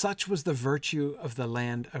says, "Such was the virtue of the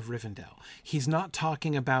land of Rivendell," he's not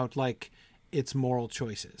talking about like its moral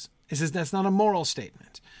choices. He says that's not a moral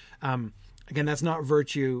statement. Again, that's not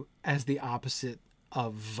virtue as the opposite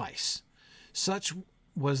of vice. Such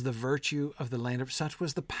was the virtue of the land of, such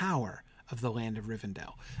was the power of the land of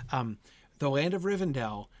Rivendell. The land of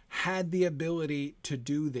Rivendell had the ability to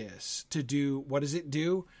do this, what does it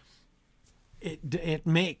do? It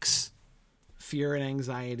makes fear and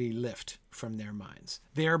anxiety lift from their minds.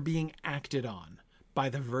 They are being acted on by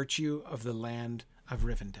the virtue of the land of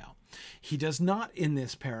Rivendell. He does not in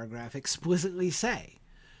this paragraph explicitly say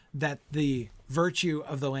that the virtue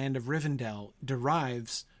of the land of Rivendell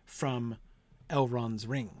derives from Elrond's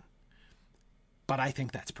ring. But I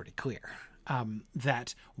think that's pretty clear,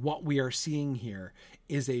 that what we are seeing here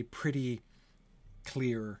is a pretty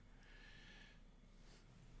clear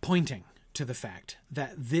pointing to the fact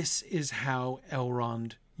that this is how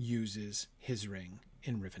Elrond uses his ring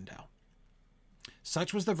in Rivendell.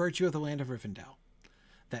 Such was the virtue of the land of Rivendell,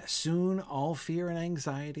 that soon all fear and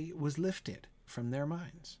anxiety was lifted from their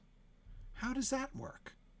minds. How does that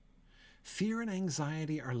work? fear and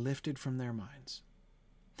anxiety are lifted from their minds.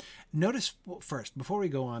 Notice first, before we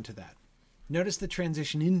go on to that, notice the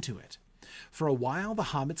transition into it. For a while, the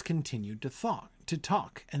hobbits continued to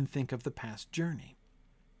talk and think of the past journey.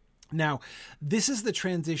 Now, this is the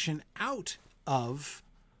transition out of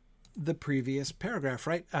the previous paragraph,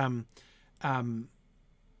 right?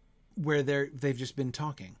 Where they've just been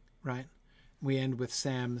talking, right? We end with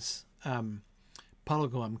Sam's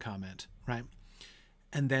Puddleglum comment, right?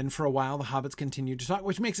 And then for a while, the hobbits continued to talk,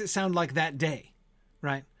 which makes it sound like that day,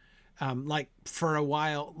 right? Like for a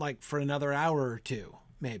while, like for another hour or two,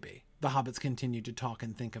 maybe, the hobbits continued to talk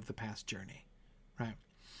and think of the past journey, right?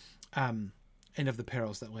 And of the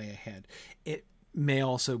perils that lay ahead. It may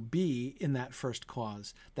also be in that first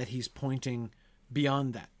clause that he's pointing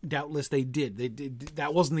beyond that. Doubtless they did.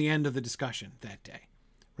 That wasn't the end of the discussion that day,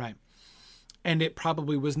 right? And it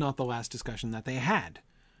probably was not the last discussion that they had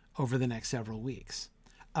over the next several weeks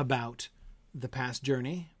about the past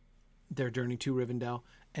journey, their journey to Rivendell,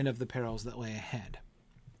 and of the perils that lay ahead.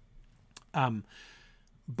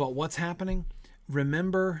 But what's happening?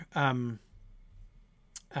 Remember, oh,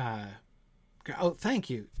 thank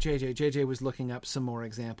you, JJ. JJ was looking up some more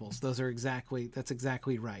examples. That's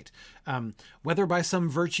exactly right. Whether by some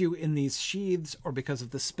virtue in these sheaths or because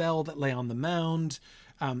of the spell that lay on the mound,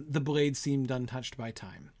 the blade seemed untouched by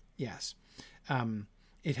time. Yes.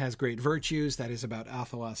 It has great virtues. That is about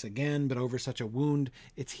Athelas again, but over such a wound,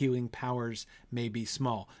 its healing powers may be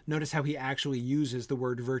small. Notice how he actually uses the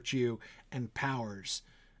word virtue and powers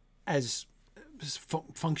as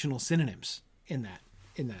functional synonyms in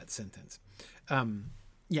that sentence.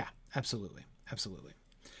 Yeah, absolutely.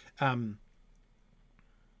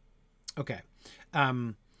 Okay.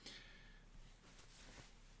 Hang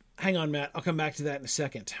on, Matt. I'll come back to that in a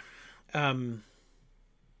second.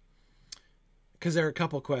 Because there are a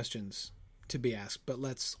couple questions to be asked, but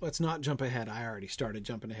let's not jump ahead. I already started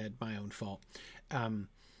jumping ahead, my own fault,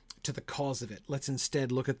 to the cause of it. Let's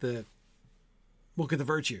instead look at the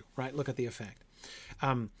virtue, right? Look at the effect.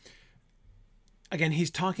 Again, he's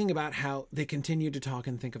talking about how they continue to talk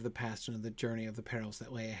and think of the past and of the journey of the perils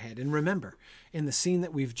that lay ahead. And remember, in the scene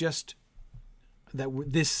that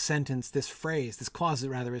this sentence, this phrase, this clause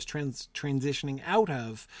rather, is transitioning out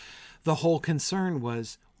of, the whole concern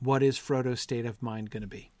was, what is Frodo's state of mind going to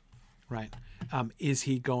be, right? Is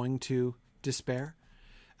he going to despair?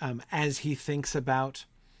 As he thinks about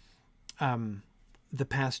the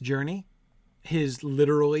past journey, his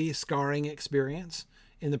literally scarring experience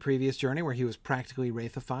in the previous journey where he was practically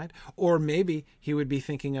wraithified, or maybe he would be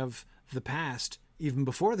thinking of the past even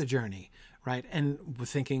before the journey, right? And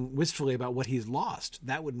thinking wistfully about what he's lost.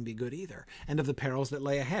 That wouldn't be good either. And of the perils that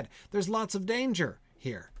lay ahead. There's lots of danger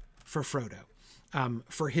here for Frodo.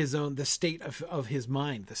 For the state of his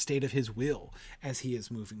mind, the state of his will as he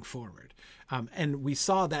is moving forward. And we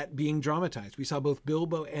saw that being dramatized. We saw both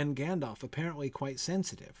Bilbo and Gandalf apparently quite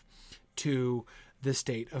sensitive to the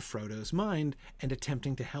state of Frodo's mind and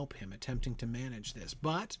attempting to help him, attempting to manage this.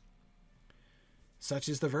 But such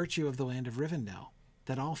is the virtue of the land of Rivendell,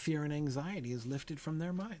 that all fear and anxiety is lifted from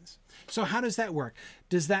their minds. So how does that work?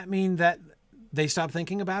 Does that mean that they stop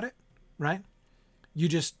thinking about it, right?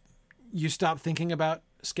 You stop thinking about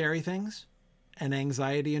scary things and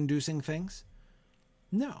anxiety-inducing things?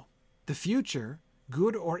 No. The future,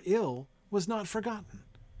 good or ill, was not forgotten,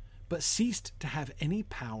 but ceased to have any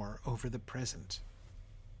power over the present.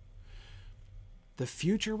 The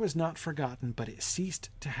future was not forgotten, but it ceased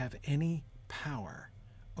to have any power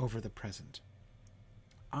over the present.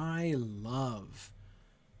 I love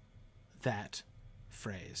that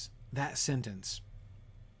phrase, that sentence.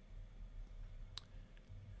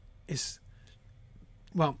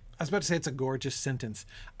 Well, I was about to say it's a gorgeous sentence.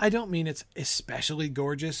 I don't mean it's especially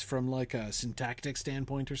gorgeous from like a syntactic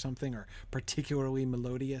standpoint or something, or particularly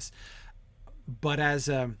melodious, but as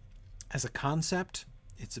a concept,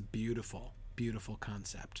 it's a beautiful, beautiful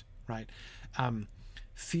concept, right?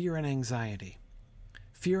 Fear and anxiety.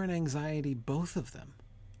 Fear and anxiety, both of them,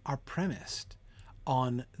 are premised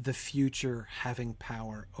on the future having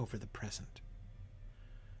power over the present,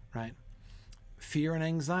 right? Fear and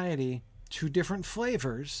anxiety, two different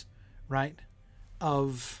flavors, right,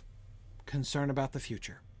 of concern about the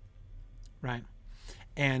future, right?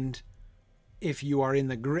 And if you are in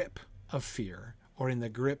the grip of fear or in the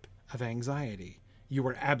grip of anxiety, you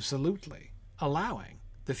are absolutely allowing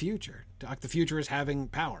the future. The future is having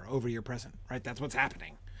power over your present, right? That's what's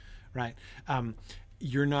happening, right?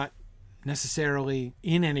 You're not necessarily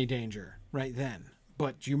in any danger right then,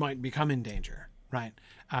 but you might become in danger, right?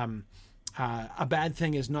 A bad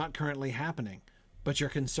thing is not currently happening, but you're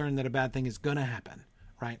concerned that a bad thing is going to happen,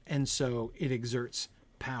 right? And so it exerts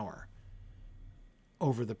power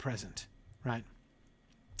over the present, right?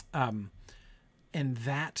 And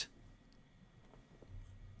that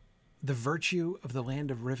the virtue of the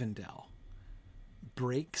land of Rivendell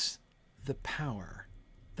breaks the power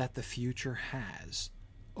that the future has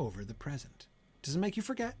over the present. Doesn't make you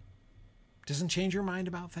forget. Doesn't change your mind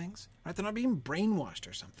about things, right? They're not being brainwashed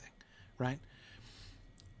or something, right?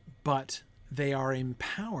 But they are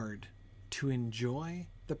empowered to enjoy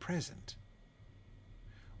the present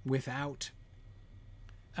without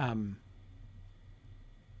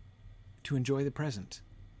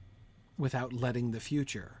letting the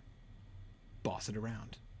future boss it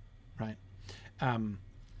around, right?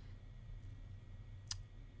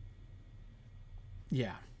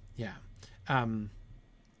 Yeah.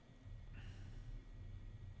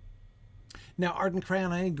 Now, Ardent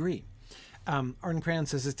Crayon, I agree. Ardent Crayon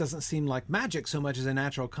says this doesn't seem like magic so much as a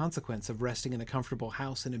natural consequence of resting in a comfortable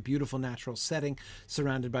house in a beautiful natural setting,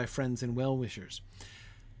 surrounded by friends and well-wishers.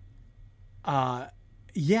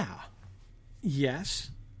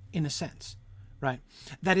 Yes, in a sense, right?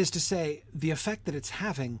 That is to say, the effect that it's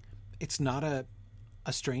having, it's not a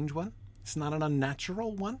strange one. It's not an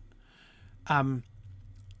unnatural one.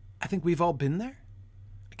 I think we've all been there.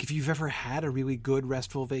 Like if you've ever had a really good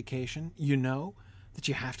restful vacation, you know that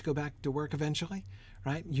you have to go back to work eventually,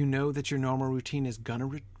 right? You know that your normal routine is gonna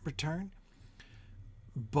return.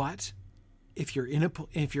 But if you're in a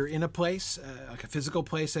place, like a physical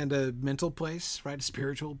place and a mental place, right, a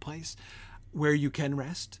spiritual place, where you can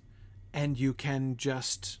rest and you can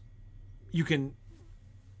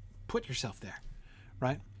put yourself there,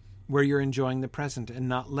 right, where you're enjoying the present and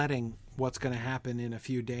not letting what's going to happen in a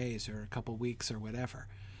few days or a couple weeks or whatever.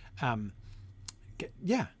 I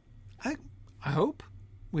hope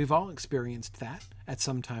we've all experienced that at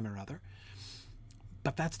some time or other.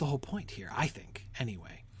 But that's the whole point here, I think,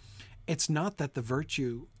 anyway. It's not that the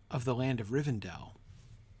virtue of the land of Rivendell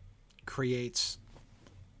creates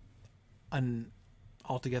an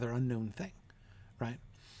altogether unknown thing, right?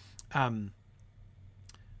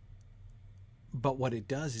 But what it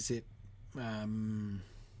does is it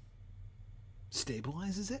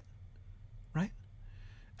stabilizes it, right?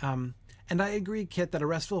 And I agree, Kit, that a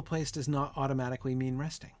restful place does not automatically mean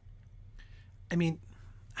resting. I mean,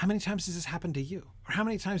 how many times does this happen to you? Or how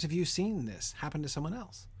many times have you seen this happen to someone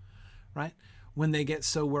else, right? When they get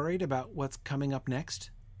so worried about what's coming up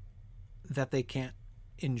next that they can't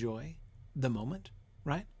enjoy the moment,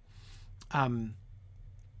 right?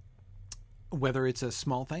 Whether it's a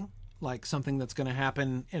small thing, like something that's going to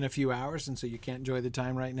happen in a few hours, and so you can't enjoy the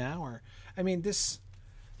time right now, or, I mean, this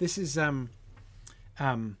is a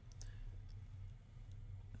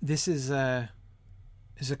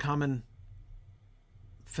common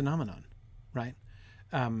phenomenon, right?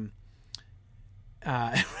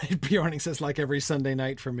 Bjorning says, like every Sunday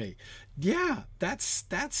night for me. Yeah, that's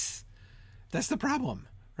the problem,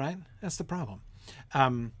 right? That's the problem.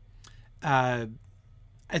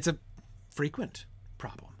 It's a frequent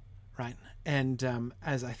problem, right? And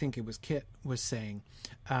as I think it was Kit was saying,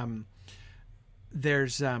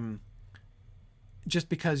 there's just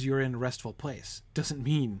because you're in a restful place doesn't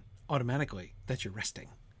mean automatically that you're resting,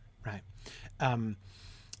 right?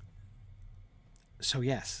 So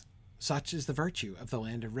yes, such is the virtue of the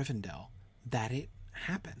land of Rivendell, that it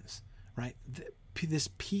happens, right? This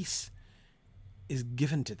peace is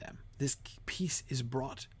given to them. This peace is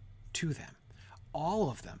brought to them.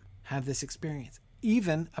 All of them have this experience,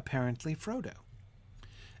 even apparently Frodo,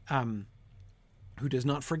 who does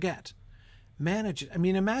not forget.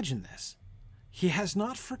 Imagine this. He has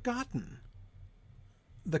not forgotten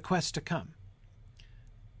the quest to come.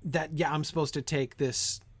 That, yeah, I'm supposed to take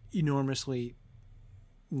this enormously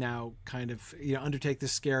now kind of, undertake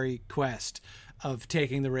this scary quest of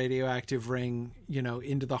taking the radioactive ring,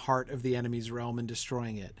 into the heart of the enemy's realm and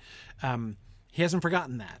destroying it. He hasn't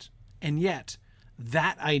forgotten that. And yet,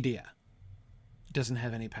 that idea doesn't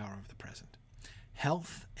have any power over the present.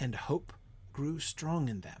 Health and hope grew strong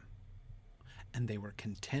in them, and they were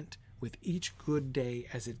content with each good day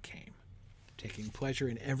as it came, taking pleasure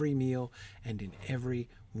in every meal and in every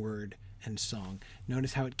word and song.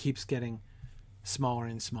 Notice how it keeps getting smaller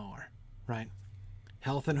and smaller, right?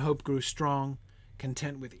 Health and hope grew strong,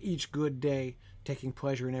 content with each good day, taking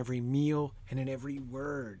pleasure in every meal and in every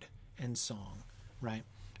word and song, right?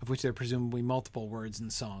 Of which there are presumably multiple words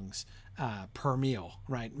and songs per meal,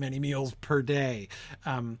 right? Many meals per day,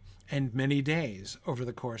 and many days over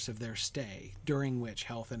the course of their stay, during which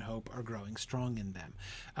health and hope are growing strong in them.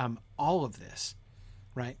 All of this,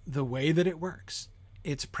 right? The way that it works,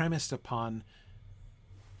 it's premised upon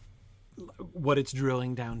what it's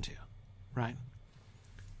drilling down to, right?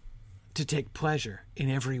 To take pleasure in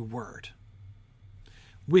every word.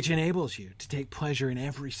 which enables you to take pleasure in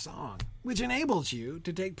every song, which enables you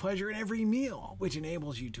to take pleasure in every meal, which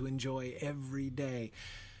enables you to enjoy every day.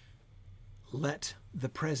 Let the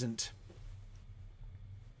present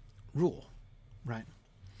rule, right?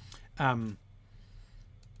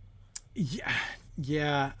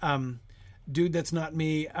 Dude, that's not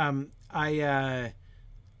me. I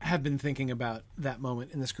have been thinking about that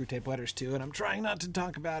moment in the Screwtape Letters too, and I'm trying not to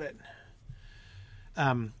talk about it.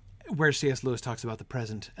 Where C.S. Lewis talks about the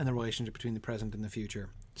present and the relationship between the present and the future.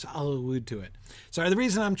 So I'll allude to it. Sorry, the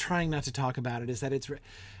reason I'm trying not to talk about it is that it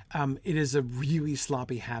is a really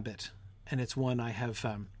sloppy habit, and it's one I have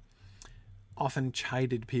often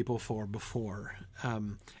chided people for before,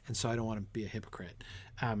 and so I don't want to be a hypocrite.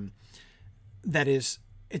 That is,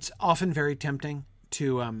 it's often very tempting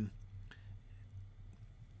to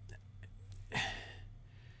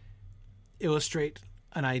illustrate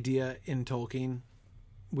an idea in Tolkien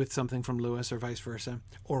with something from Lewis or vice versa,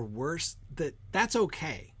 or worse, that's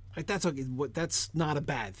okay. Like, that's okay. That's not a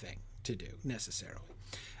bad thing to do necessarily,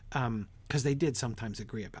 because they did sometimes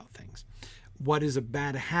agree about things. What is a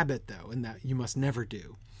bad habit, though, and that you must never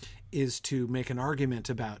do, is to make an argument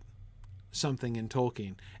about something in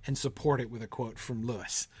Tolkien and support it with a quote from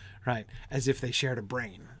Lewis, right? As if they shared a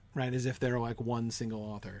brain, right? As if they're like one single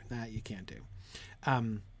author. That you can't do.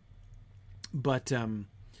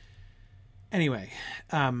 Anyway,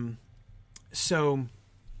 so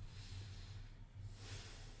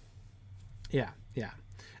yeah.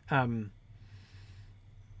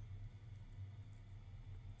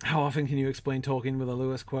 How often can you explain Tolkien with a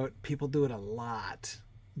Lewis quote? People do it a lot.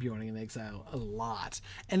 Bjorning in Exile, a lot.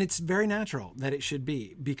 And it's very natural that it should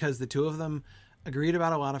be, because the two of them agreed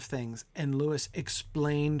about a lot of things, and Lewis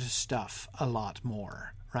explained stuff a lot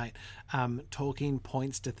more, right? Tolkien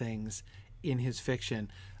points to things in his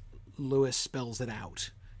fiction. Lewis spells it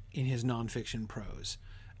out in his nonfiction prose.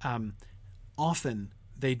 Often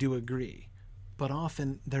they do agree, but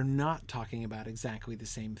often they're not talking about exactly the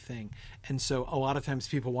same thing. And so a lot of times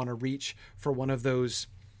people want to reach for one of those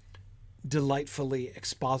delightfully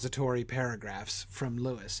expository paragraphs from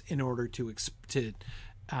Lewis in order to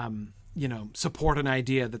support an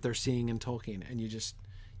idea that they're seeing in Tolkien. And you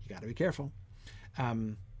got to be careful.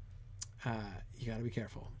 You got to be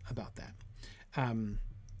careful about that.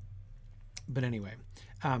 But anyway,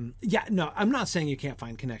 I'm not saying you can't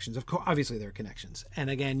find connections. Of course, obviously there are connections. And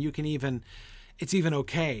again, it's even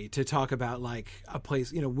okay to talk about like a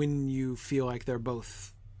place, when you feel like they're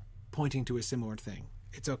both pointing to a similar thing.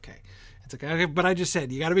 It's okay. It's okay. But I just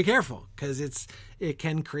said, you got to be careful, because it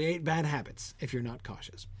can create bad habits if you're not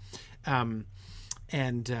cautious.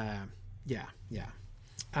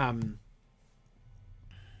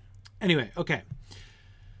 Anyway, okay.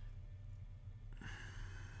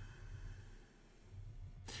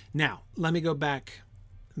 Now, let me go back,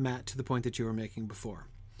 Matt, to the point that you were making before.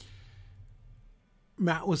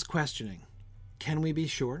 Matt was questioning, can we be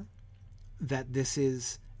sure that this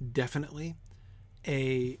is definitely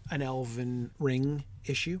an Elven ring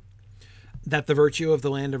issue? That the virtue of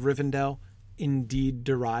the land of Rivendell indeed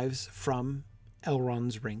derives from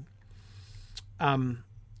Elrond's ring? Can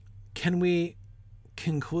we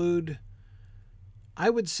conclude, I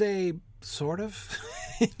would say, sort of,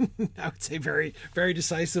 I would say very, very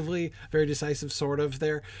decisively, very decisive sort of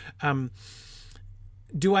there.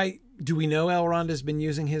 Do we know Elrond has been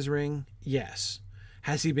using his ring? Yes.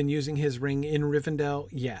 Has he been using his ring in Rivendell?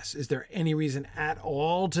 Yes. Is there any reason at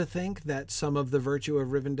all to think that some of the virtue of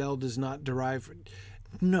Rivendell does not derive?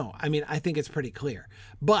 No. I mean, I think it's pretty clear.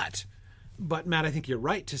 But Matt, I think you're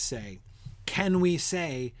right to say, can we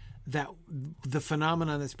say that the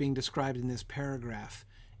phenomenon that's being described in this paragraph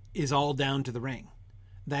is all down to the ring?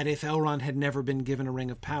 That if Elrond had never been given a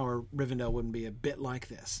ring of power, Rivendell wouldn't be a bit like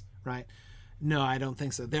this, right? No, I don't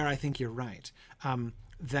think so. There, I think you're right.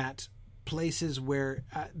 That places where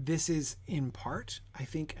this is in part, I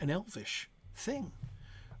think, an elvish thing,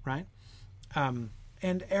 right? And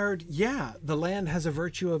Erd, the land has a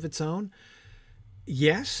virtue of its own.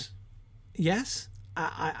 Yes.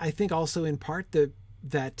 I think also in part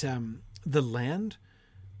that the land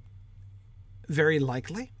very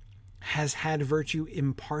likely has had virtue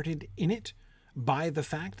imparted in it by the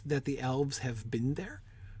fact that the elves have been there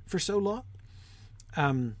for so long.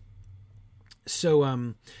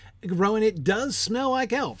 Rowan, it does smell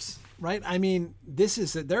like elves, right? I mean,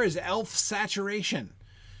 there is elf saturation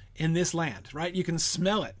in this land, right? You can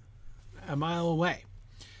smell it a mile away.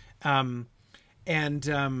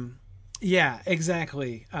 Yeah,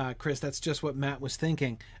 exactly, Chris. That's just what Matt was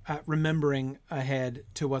thinking, remembering ahead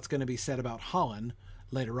to what's going to be said about Holland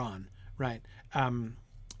later on, right?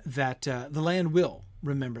 That the land will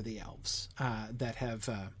remember the elves that have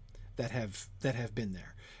been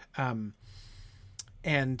there.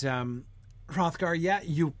 Hrothgar, yeah,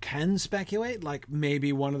 you can speculate. Like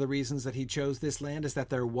maybe one of the reasons that he chose this land is that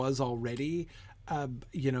there was already,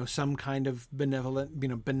 some kind of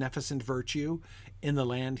beneficent virtue in the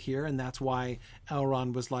land here, and that's why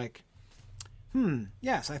Elrond was like,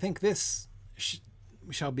 yes, I think this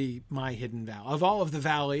shall be my hidden valley. Of all of the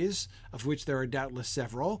valleys, of which there are doubtless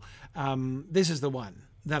several, this is the one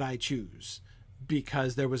that I choose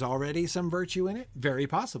because there was already some virtue in it. Very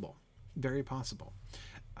possible. Very possible.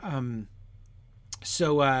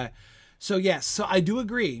 So yes, so I do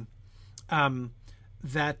agree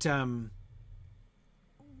that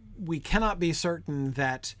we cannot be certain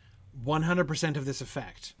that 100% of this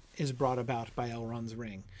effect is brought about by Elrond's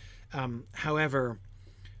ring. However,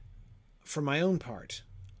 for my own part,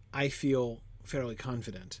 I feel fairly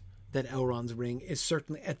confident that Elrond's ring is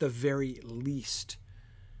certainly, at the very least,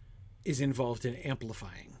 is involved in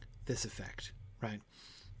amplifying this effect, right?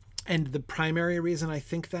 And the primary reason I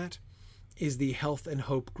think that is the health and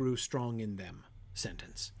hope grew strong in them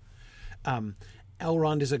sentence.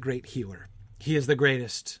 Elrond is a great healer. He is the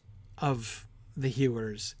greatest of the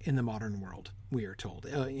healers in the modern world, we are told.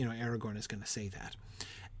 Aragorn is going to say that.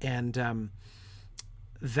 And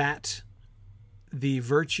that the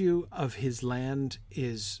virtue of his land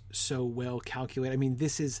is so well calculated. I mean,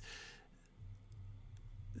 this is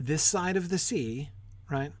this side of the sea,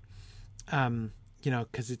 right?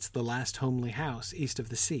 Because it's the last homely house east of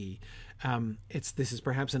the sea. This is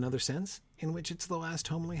perhaps another sense in which it's the last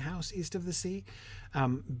homely house east of the sea,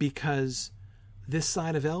 because this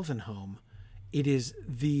side of Elvenhome, it is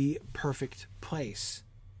the perfect place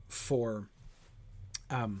for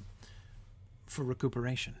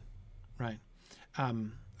recuperation, right?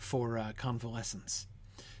 For convalescence.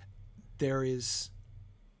 There is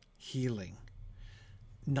healing,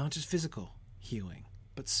 not just physical healing,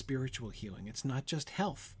 but spiritual healing. It's not just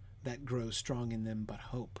health that grows strong in them, but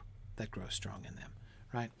hope that grows strong in them,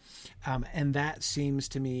 right? And that seems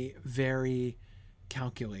to me very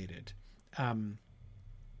calculated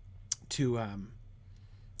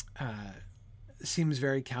seems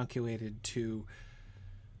very calculated to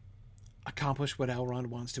accomplish what Elrond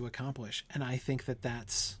wants to accomplish. And I think that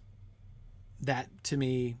to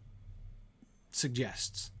me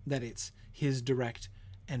suggests that it's his direct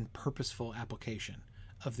and purposeful application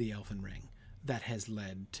of the Elven Ring that has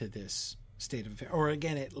led to this state of affairs, or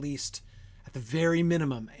again, at least at the very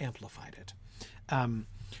minimum, amplified it.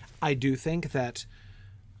 I do think that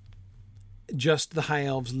just the High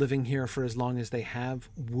Elves living here for as long as they have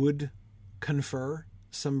would confer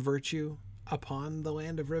some virtue upon the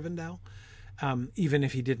land of Rivendell, even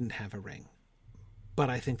if he didn't have a ring. But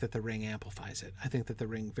I think that the ring amplifies it. I think that the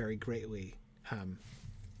ring very greatly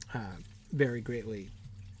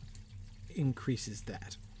increases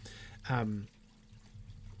that. And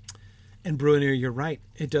Bruenir, you're right.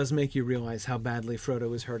 It does make you realize how badly Frodo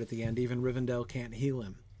was hurt at the end. Even Rivendell can't heal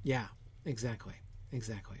him. Yeah, exactly.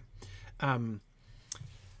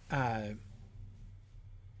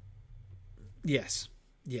 Yes.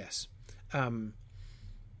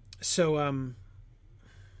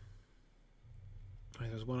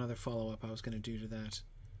 There's one other follow-up I was going to do to that.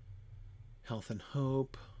 Health and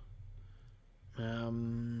hope.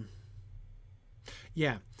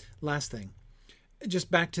 Last thing.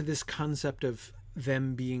 Just back to this concept of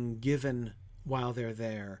them being given, while they're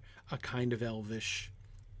there, a kind of elvish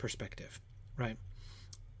perspective, right?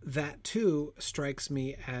 That, too, strikes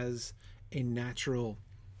me as a natural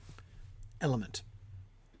element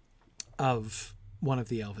of one of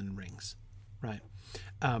the elven rings, right?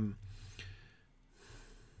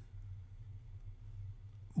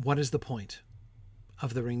 What is the point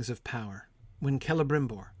of the rings of power? When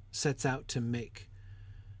Celebrimbor sets out to make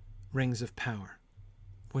rings of power,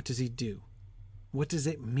 what does he do? What does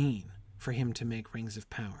it mean for him to make rings of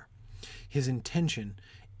power? His intention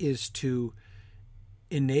is to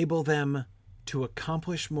enable them to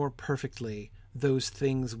accomplish more perfectly those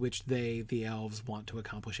things which they, the elves, want to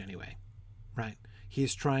accomplish anyway, right? He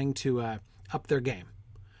is trying to up their game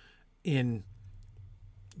in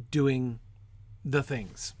doing the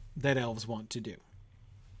things that elves want to do.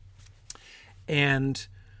 And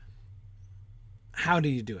how do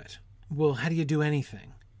you do it? Well, how do you do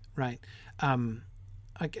anything, right?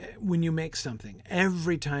 When you make something,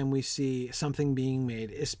 every time we see something being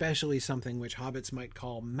made, especially something which hobbits might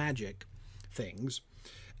call magic things,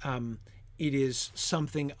 it is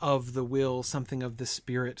something of the will, something of the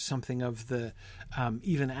spirit, something of the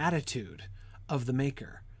even attitude of the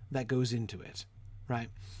maker that goes into it, right?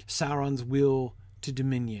 Sauron's will to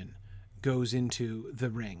dominion goes into the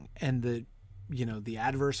ring, and the the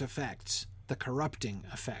adverse effects, the corrupting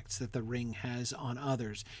effects that the ring has on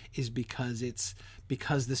others is because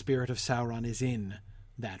the spirit of Sauron is in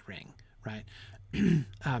that ring, right?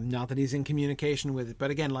 Not that he's in communication with it,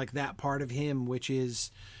 but again, like that part of him which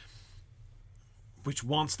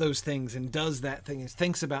wants those things and does that thing, and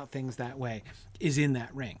thinks about things that way, is in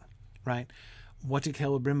that ring, right? What did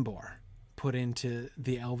Celebrimbor put into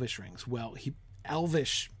the Elvish rings? Well,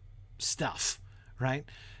 Elvish stuff, right?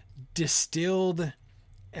 Distilled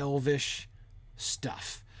Elvish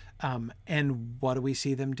stuff. And what do we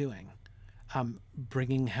see them doing?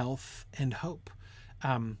 Bringing health and hope,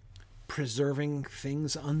 preserving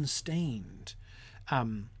things unstained,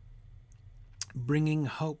 bringing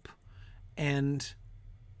hope and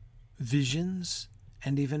visions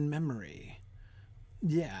and even memory.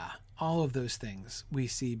 Yeah, all of those things we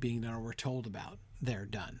see being done, or we're told about, they're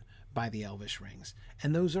done by the Elvish rings.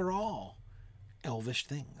 And those are all Elvish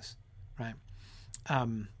things, right?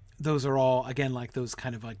 Those are all, again, like those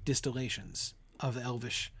kind of like distillations of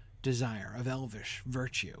Elvish desire, of Elvish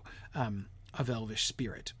virtue, of Elvish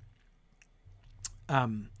spirit.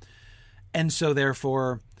 And so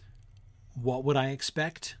therefore, what would I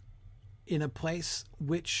expect in a place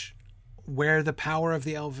where the power of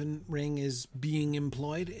the Elven ring is being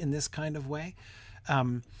employed in this kind of way?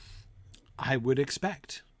 I would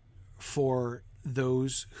expect for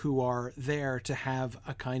those who are there to have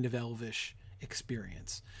a kind of Elvish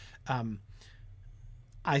experience.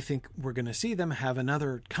 I think we're going to see them have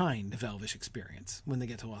another kind of Elvish experience when they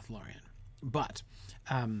get to Lothlorien. But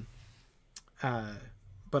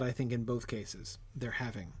I think in both cases they're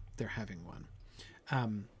having one.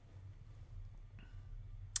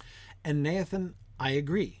 And Nathan, I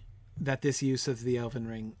agree that this use of the Elven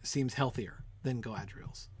ring seems healthier than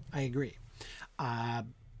Galadriel's. I agree.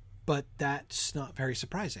 But that's not very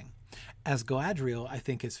surprising, as Galadriel, I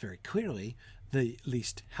think, is very clearly the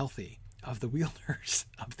least healthy of the wielders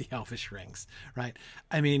of the Elvish rings, right?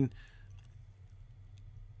 I mean,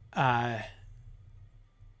 yeah,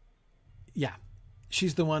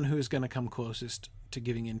 she's the one who's going to come closest to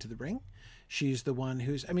giving into the ring. She's the one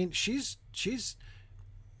who's, I mean, she's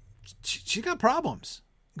got problems.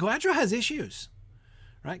 Galadriel has issues,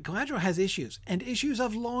 right? Galadriel has issues, and issues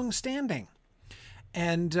of long standing.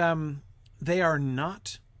 And they are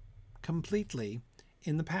not completely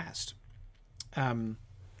in the past.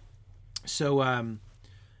 So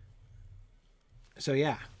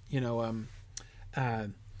yeah,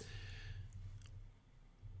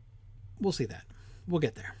 we'll see that. We'll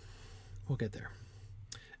get there.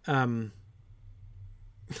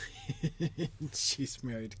 She's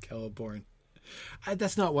married to Celeborn.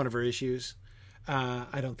 That's not one of her issues.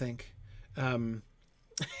 I don't think.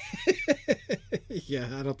 Yeah,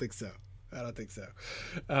 I don't think so.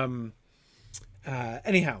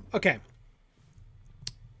 Anyhow, okay.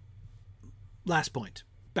 Last point.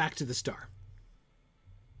 Back to the star.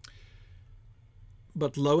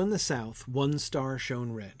 But low in the south, one star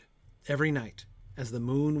shone red. Every night, as the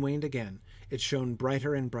moon waned again, it shone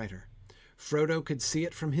brighter and brighter. Frodo could see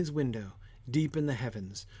it from his window, deep in the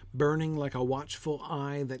heavens, burning like a watchful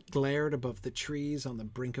eye that glared above the trees on the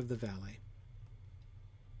brink of the valley.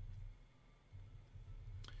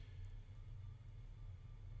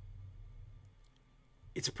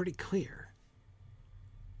 It's pretty clear,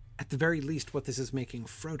 at the very least, what this is making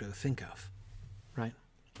Frodo think of, right?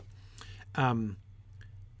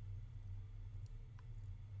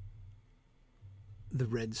 The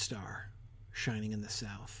red star shining in the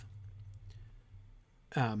south.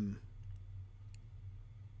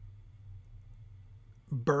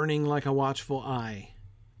 Burning like a watchful eye,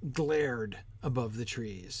 glared above the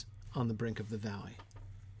trees on the brink of the valley.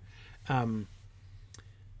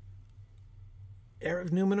 Heir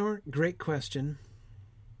of Numenor, great question.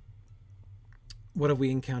 What have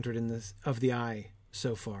we encountered in this of the eye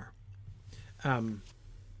so far?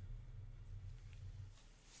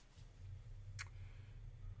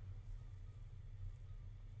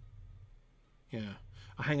 Yeah.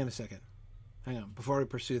 Hang on a second. Hang on. Before we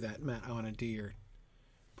pursue that, Matt, I want to do your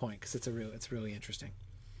point because it's really interesting.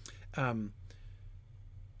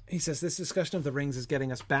 He says, this discussion of the rings is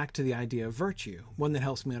getting us back to the idea of virtue, one that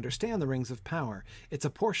helps me understand the rings of power. It's a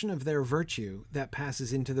portion of their virtue that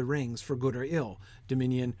passes into the rings for good or ill.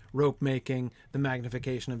 Dominion, rope-making, the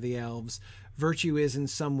magnification of the elves. Virtue is in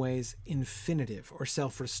some ways infinitive or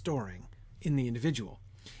self-restoring in the individual.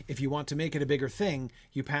 If you want to make it a bigger thing,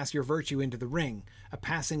 you pass your virtue into the ring, a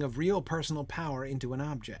passing of real personal power into an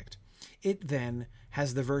object. It then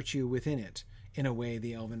has the virtue within it in a way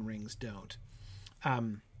the elven rings don't.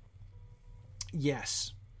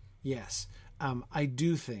 Yes. I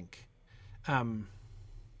do think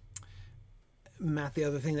Matt, the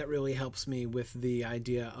other thing that really helps me with the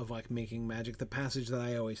idea of like making magic, the passage that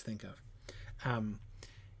I always think of,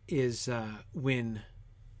 is when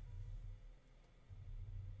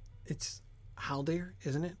it's Haldir,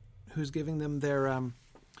 isn't it, who's giving them their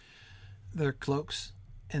cloaks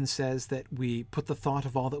and says that we put the thought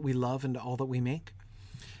of all that we love into all that we make.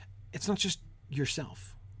 It's not just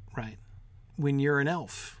yourself, right? When you're an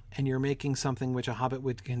elf and you're making something which a hobbit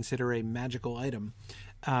would consider a magical item,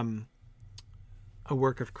 a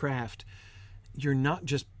work of craft, you're not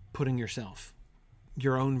just putting yourself,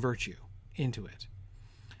 your own virtue, into it.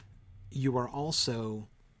 You are also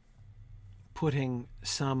putting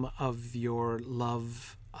some of your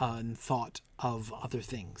love and thought of other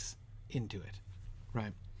things into it,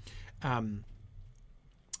 right?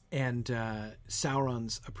 And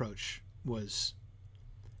Sauron's approach was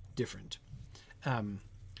different.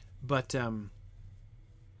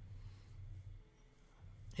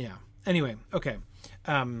 Yeah. Anyway, okay.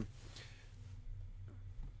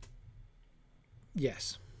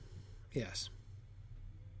 Yes.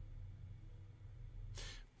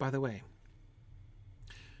 By the way,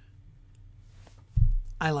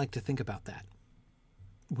 I like to think about that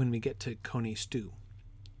when we get to Coney Stew.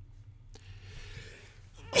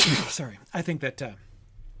 Sorry. I think that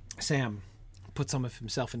Sam put some of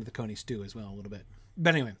himself into the Coney Stew as well a little bit.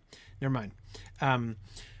 But anyway, never mind.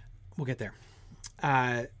 We'll get there.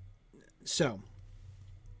 So,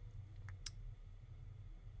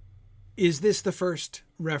 is this the first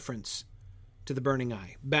reference to the burning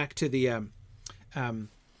eye? Back to the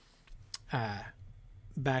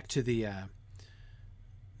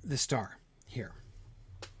star here.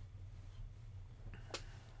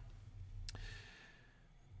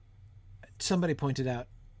 Somebody pointed out,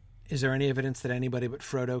 is there any evidence that anybody but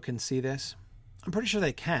Frodo can see this? I'm pretty sure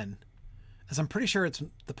they can, as I'm pretty sure it's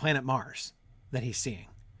the planet Mars that he's seeing.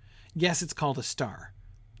 Yes, it's called a star.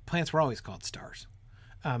 Planets were always called stars.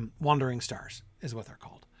 Wandering stars is what they're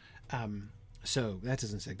called. So that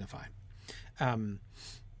doesn't signify.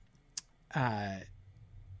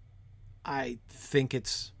 I think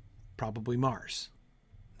it's probably Mars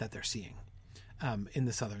that they're seeing in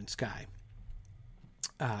the southern sky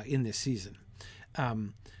in this season.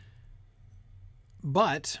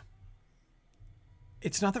 But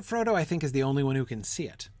it's not that Frodo, I think, is the only one who can see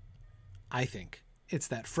it. I think it's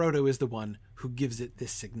that Frodo is the one who gives it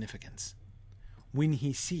this significance. When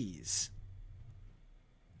he sees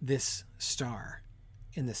this star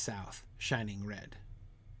in the south shining red,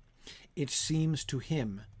 it seems to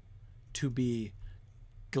him to be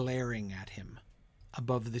glaring at him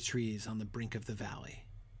above the trees on the brink of the valley,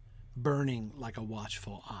 burning like a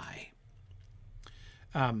watchful eye.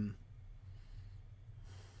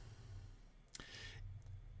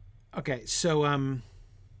 Okay, so I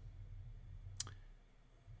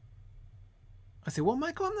say, well,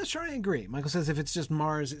 Michael, I'm not sure I agree. Michael says if it's just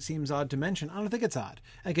Mars, it seems odd to mention. I don't think it's odd.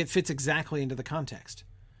 Like, it fits exactly into the context.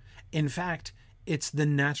 In fact, it's the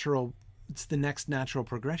next natural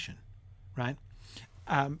progression, right?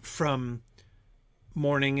 From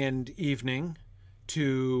morning and evening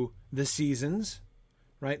to the seasons,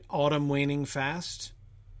 right? Autumn waning fast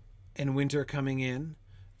and winter coming in.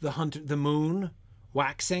 The moon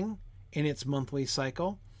waxing in its monthly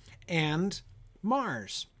cycle, and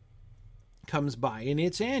Mars comes by in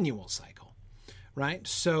its annual cycle, right?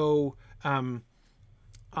 So all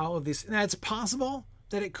of these, now it's possible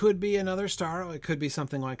that it could be another star, or it could be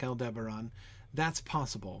something like Aldebaran. That's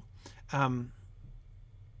possible. I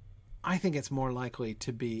think it's more likely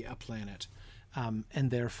to be a planet, and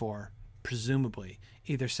therefore, presumably,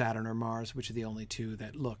 either Saturn or Mars, which are the only two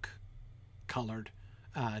that look colored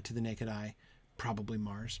to the naked eye. Probably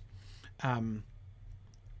Mars.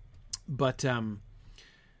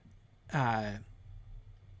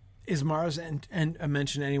 Is Mars and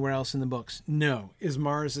mentioned anywhere else in the books? No. Is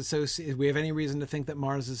Mars associated? We have any reason to think that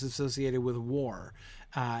Mars is associated with war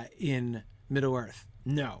in Middle-earth?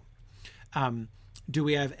 No. Do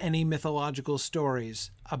we have any mythological stories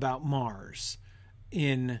about Mars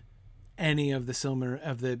in any of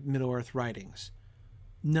the Middle-earth writings?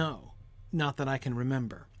 No, not that I can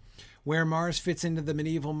remember. Where Mars fits into the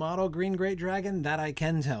medieval model, Green Great Dragon, that I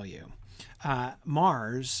can tell you.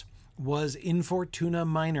 Mars was in Fortuna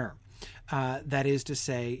Minor. That is to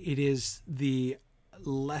say, it is the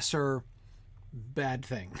lesser bad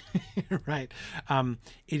thing, right?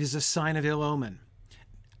 It is a sign of ill omen.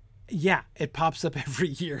 Yeah, it pops up every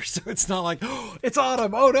year, so it's not like, oh, it's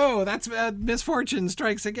autumn, oh no, that's misfortune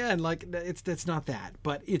strikes again. Like, it's not that,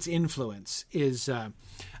 but its influence is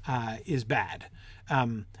bad.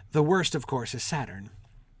 The worst, of course, is Saturn,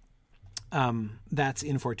 That's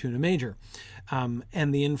in Fortuna Major.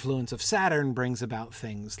 And the influence of Saturn brings about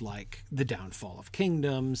things like the downfall of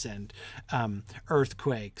kingdoms and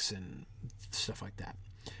earthquakes and stuff like that.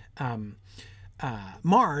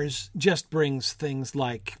 Mars just brings things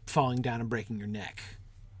like falling down and breaking your neck,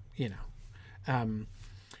 you know.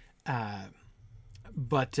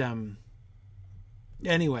 But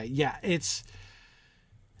anyway, yeah, it's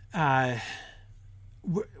we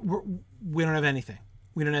don't have anything.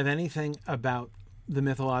 We don't have anything about the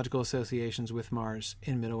mythological associations with Mars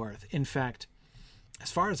in Middle-earth. In fact,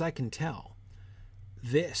 as far as I can tell,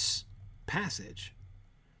 this passage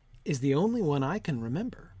is the only one I can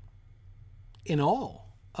remember in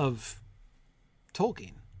all of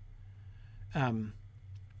Tolkien, at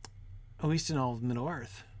least in all of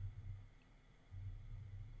Middle-earth.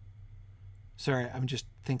 Sorry, I'm just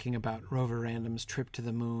thinking about Rover Random's trip to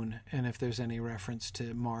the moon and if there's any reference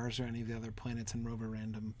to Mars or any of the other planets in Rover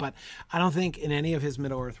Random. But I don't think in any of his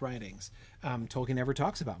Middle-earth writings, Tolkien ever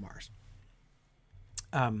talks about Mars.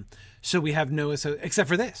 So we have no, except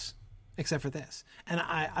for this. And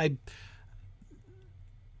I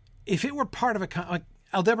if it were part of like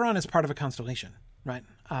Aldebaran is part of a constellation, right?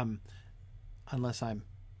 Unless I'm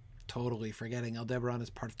totally forgetting, Aldebaran is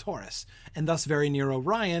part of Taurus, and thus very near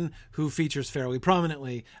Orion, who features fairly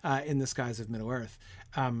prominently in the skies of Middle-earth.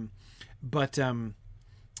 But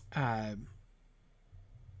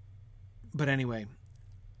anyway,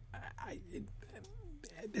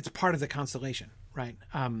 it's part of the constellation, right?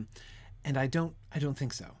 And I don't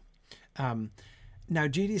think so. Now,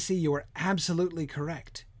 GDC, you are absolutely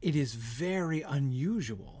correct. It is very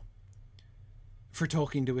unusual for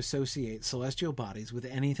Tolkien to associate celestial bodies with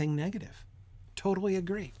anything negative. Totally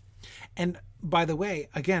agree. And by the way,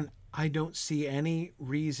 again, I don't see any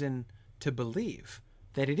reason to believe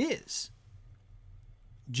that it is,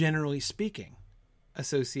 generally speaking,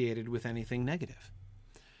 associated with anything negative.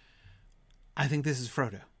 I think this is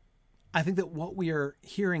Frodo. I think that what we are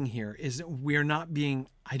hearing here is that we are not being,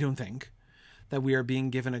 I don't think, that we are being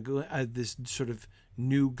given this sort of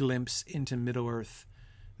new glimpse into Middle-earth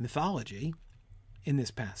mythology in this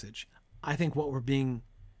passage. I think what we're being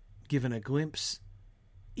given a glimpse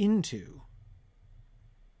into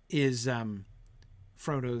is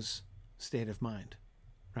Frodo's state of mind,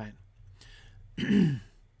 right?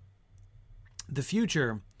 The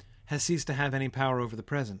future has ceased to have any power over the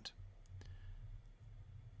present,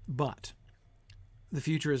 but the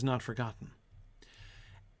future is not forgotten.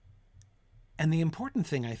 And the important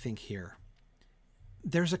thing, I think, here,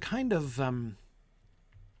 there's a kind of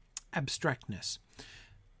abstractness.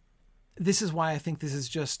 This is why I think this is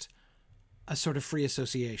just a sort of free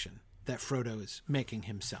association that Frodo is making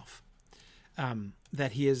himself.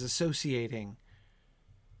 That he is associating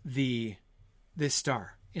this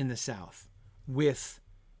star in the south with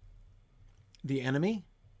the enemy,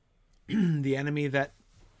 the enemy that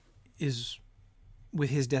is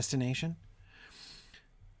with his destination.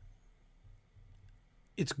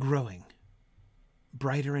 It's growing.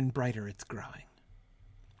 Brighter and brighter it's growing.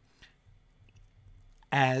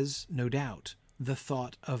 As, no doubt, the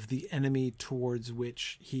thought of the enemy towards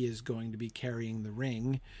which he is going to be carrying the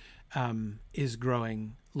ring is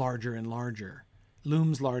growing larger and larger,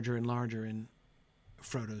 looms larger and larger in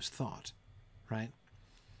Frodo's thought, right?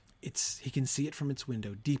 He can see it from its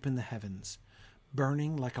window, deep in the heavens,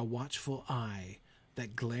 burning like a watchful eye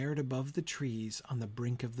that glared above the trees on the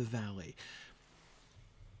brink of the valley.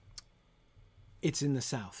 It's in the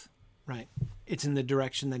south, right? It's in the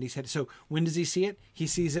direction that he's headed. So when does he see it? He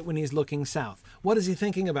sees it when he's looking south. What is he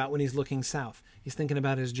thinking about when he's looking south? He's thinking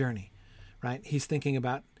about his journey, right? He's thinking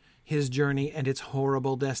about his journey and its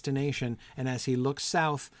horrible destination. And as he looks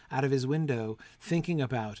south out of his window, thinking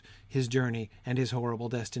about his journey and his horrible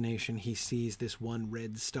destination, he sees this one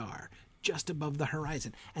red star just above the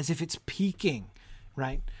horizon, as if it's peeking,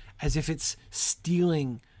 right? As if it's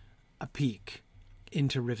stealing a peek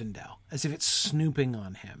into Rivendell, as if it's snooping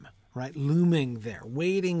on him, right? Looming there,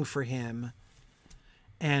 waiting for him,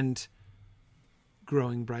 and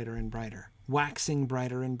growing brighter and brighter, waxing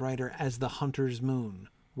brighter and brighter as the hunter's moon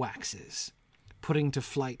waxes, putting to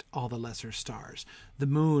flight all the lesser stars. The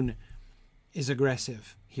moon is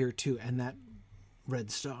aggressive here too, and that red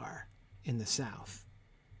star in the south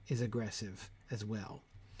is aggressive as well.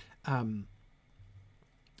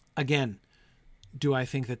 Again, do I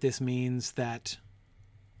think that this means that,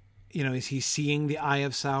 is he seeing the Eye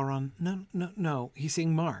of Sauron? No. He's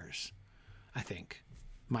seeing Mars, I think.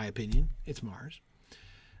 My opinion, it's Mars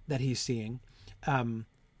that he's seeing.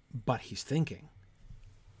 But he's thinking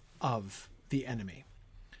of the enemy.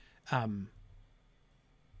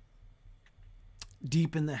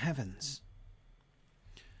 Deep in the heavens.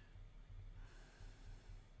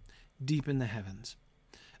 deep in the heavens.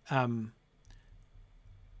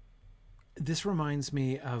 This reminds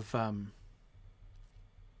me of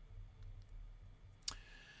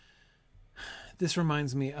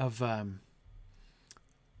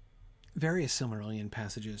various Silmarillion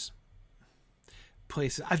passages.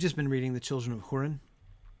 Places. I've just been reading The Children of Hurin.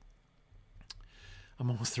 I'm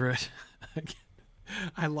almost through it.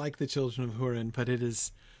 I like The Children of Hurin, but it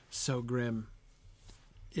is so grim.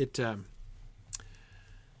 It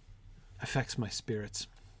affects my spirits.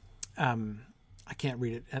 I can't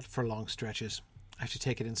read it for long stretches. I have to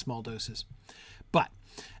take it in small doses. But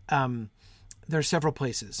there are several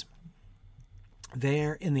places.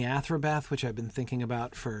 There in the Athrobeth, which I've been thinking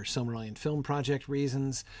about for Silmarillion Film Project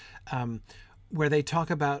reasons, where they talk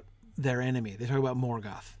about their enemy. They talk about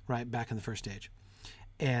Morgoth, right, back in the First Age.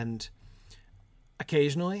 And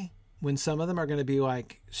occasionally, when some of them are going to be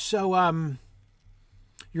like, so,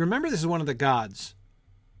 you remember this is one of the gods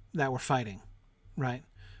that we're fighting, right?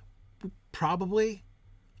 We're probably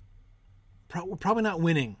not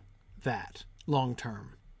winning that long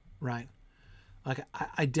term, right? Like,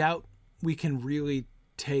 I doubt we can really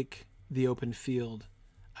take the open field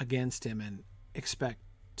against him and expect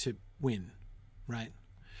to win, right?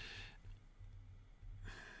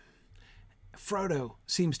 Frodo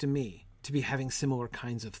seems to me to be having similar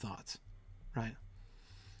kinds of thoughts, right?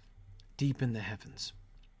 Deep in the heavens.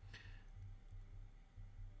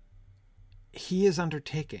 He has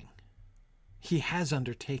undertaken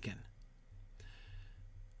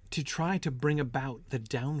to try to bring about the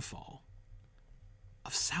downfall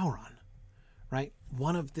of Sauron, right?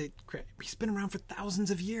 He's been around for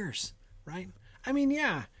thousands of years, right? I mean,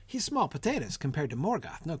 yeah, he's small potatoes compared to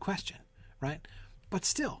Morgoth, no question, right? But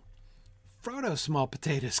still, Frodo's small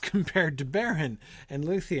potatoes compared to Beren and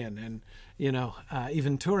Luthien and,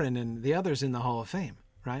 even Turin and the others in the Hall of Fame,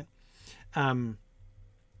 right?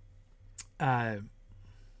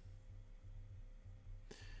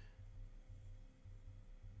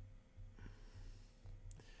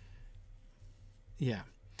 Yeah.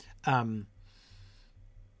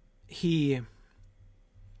 He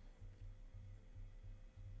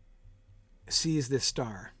sees this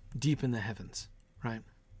star deep in the heavens, right?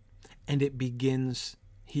 And it begins,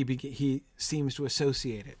 he seems to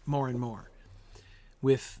associate it more and more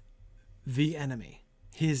with the enemy,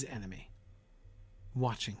 his enemy,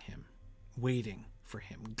 watching him, waiting for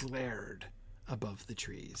him, glared above the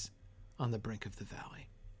trees on the brink of the valley.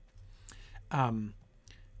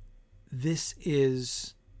 This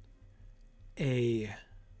is a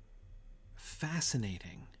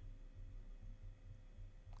fascinating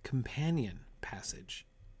companion passage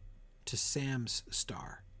to Sam's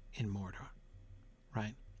star in Mordor,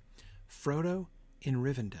 right? Frodo in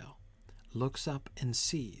Rivendell looks up and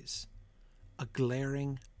sees a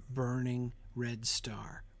glaring, burning red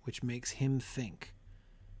star, which makes him think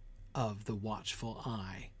of the watchful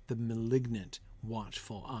eye, the malignant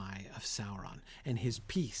watchful eye of Sauron. And his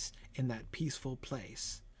peace in that peaceful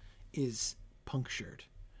place is punctured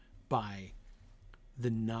by the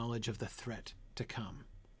knowledge of the threat to come,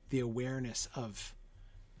 the awareness of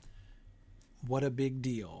what a big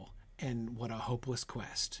deal and what a hopeless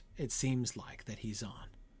quest it seems like that he's on,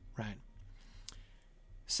 right?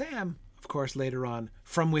 Sam, of course, later on,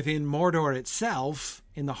 from within Mordor itself,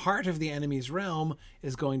 in the heart of the enemy's realm,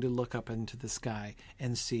 is going to look up into the sky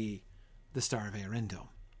and see the Star of Eärendil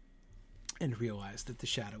and realize that the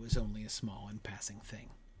shadow is only a small and passing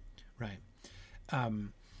thing, right?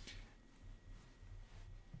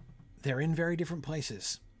 They're in very different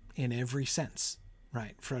places in every sense,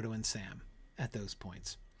 right? Frodo and Sam at those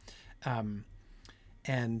points. I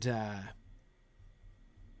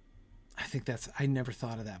think I never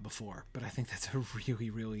thought of that before, but I think that's a really,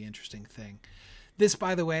 really interesting thing. This,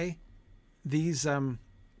 by the way, these,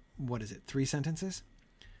 3 sentences?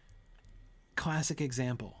 Classic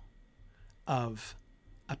example of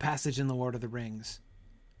a passage in The Lord of the Rings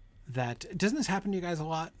that, doesn't this happen to you guys a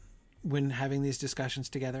lot when having these discussions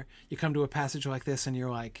together? You come to a passage like this and you're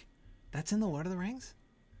like, that's in The Lord of the Rings?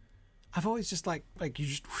 I've always just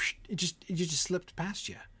it just slipped past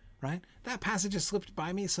you, right? That passage has slipped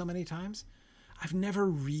by me so many times. I've never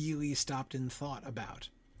really stopped and thought about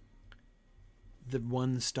the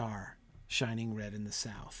one star shining red in the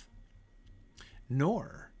south,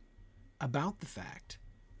 nor about the fact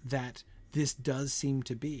that this does seem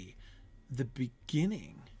to be the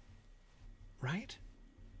beginning, right,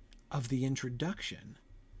 of the introduction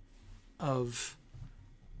of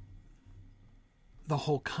the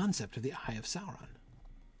whole concept of the Eye of Sauron.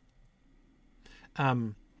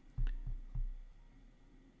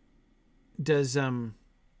 Does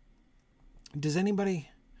anybody...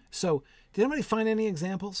 So, did anybody find any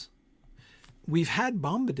examples we've had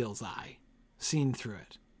Bombadil's eye seen through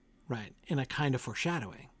it, right? In a kind of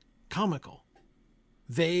foreshadowing, comical,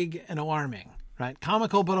 vague and alarming, right?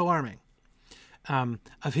 Comical but alarming,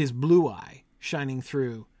 of his blue eye shining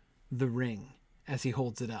through the ring as he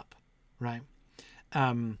holds it up, right?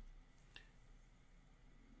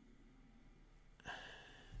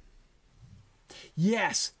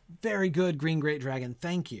 Yes, very good, Green Great Dragon.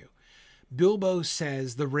 Thank you. Bilbo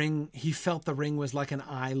says the ring, he felt the ring was like an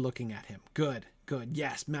eye looking at him. Good, good.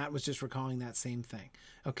 Yes, Matt was just recalling that same thing.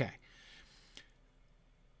 Okay.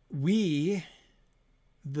 We,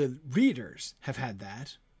 the readers, have had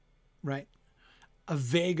that, right? A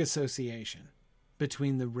vague association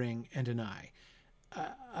between the ring and an eye.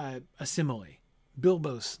 A simile.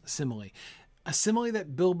 Bilbo's simile. A simile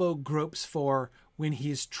that Bilbo gropes for when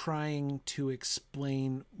he's trying to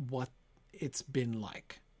explain what it's been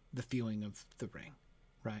like, the feeling of the ring,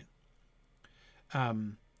 right?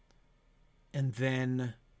 And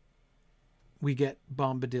then we get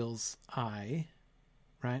Bombadil's eye,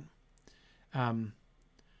 right? Oh,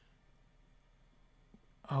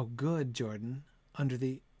 good, Jordan. Under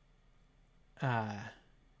the...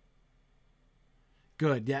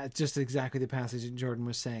 Good, yeah, it's just exactly the passage that Jordan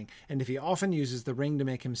was saying. And if he often uses the ring to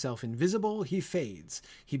make himself invisible, he fades.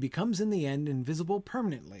 He becomes in the end invisible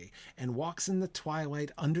permanently and walks in the twilight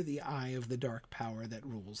under the eye of the dark power that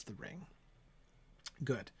rules the ring.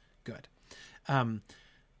 Good, good.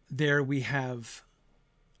 There we have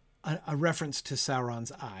a reference to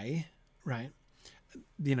Sauron's eye, right?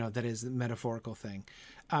 You know, that is the metaphorical thing.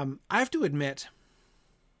 I have to admit,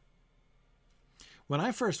 when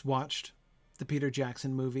I first watched the Peter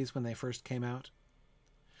Jackson movies when they first came out,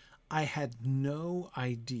 I had no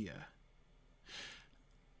idea.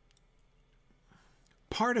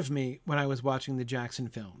 Part of me, when I was watching the Jackson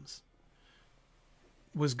films,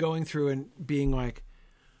 was going through and being like,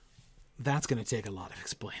 that's going to take a lot of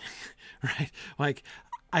explaining, right? Like,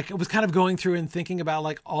 I was kind of going through and thinking about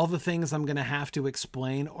like all the things I'm going to have to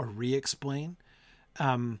explain or re-explain.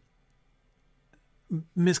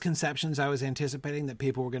 Misconceptions I was anticipating that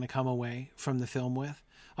people were going to come away from the film with.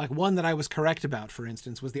 Like one that I was correct about, for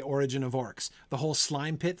instance, was the origin of orcs. The whole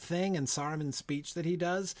slime pit thing and Saruman's speech that he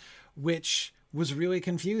does, which was really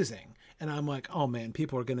confusing. And I'm like, oh man,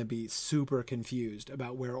 people are going to be super confused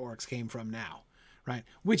about where orcs came from now, right?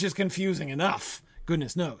 Which is confusing enough,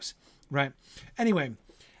 goodness knows, right? Anyway,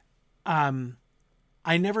 I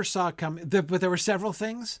never saw come, but there were several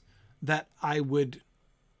things that I would,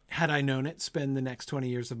 had I known it, spend the next 20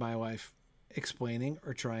 years of my life explaining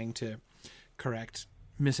or trying to correct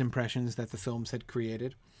misimpressions that the films had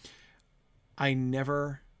created.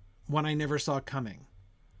 One I never saw coming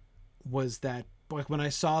was that, like when I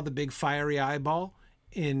saw the big fiery eyeball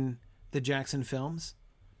in the Jackson films,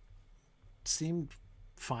 it seemed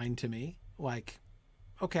fine to me. Like,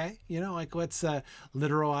 okay, you know, like let's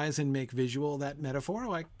literalize and make visual that metaphor.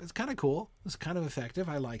 Like, it's kind of cool. It's kind of effective.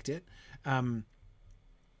 I liked it.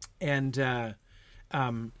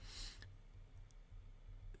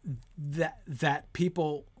 That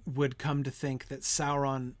people would come to think that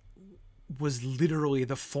Sauron was literally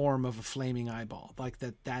the form of a flaming eyeball, like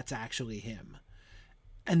that's actually him,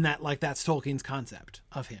 and that like that's Tolkien's concept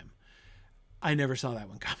of him. I never saw that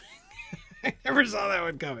one coming. I never saw that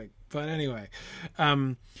one coming. But anyway,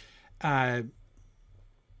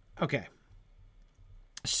 okay,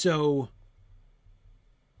 so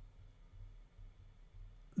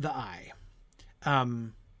the eye.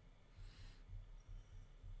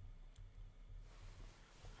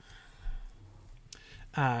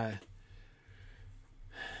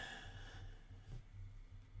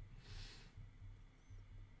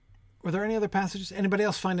 Were there any other passages? Anybody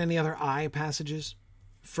else find any other eye passages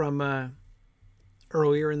from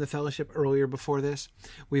earlier in the Fellowship, earlier before this?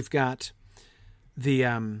 We've got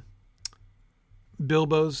the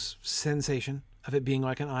Bilbo's sensation of it being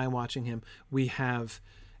like an eye watching him. We have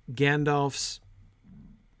Gandalf's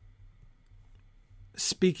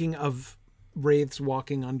speaking of wraiths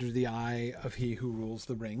walking under the eye of he who rules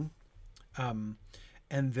the ring. And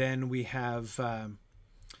then we have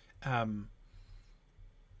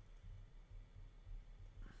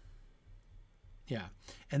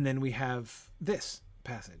and then we have this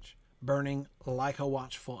passage, burning like a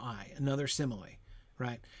watchful eye, another simile,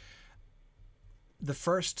 right? The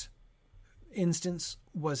first instance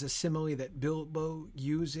was a simile that Bilbo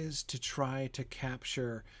uses to try to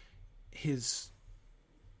capture his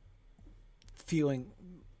feeling,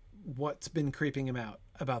 what's been creeping him out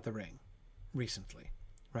about the ring recently,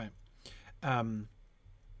 right?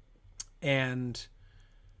 And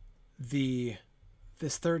this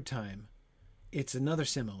third time, it's another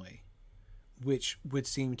simile which would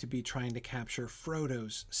seem to be trying to capture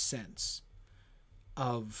Frodo's sense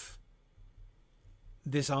of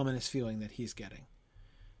this ominous feeling that he's getting,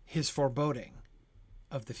 his foreboding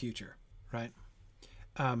of the future, right?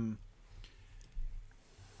 And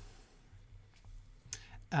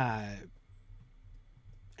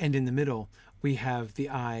in the middle, we have the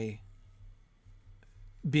eye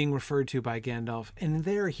being referred to by Gandalf. And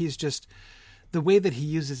there he's just, the way that he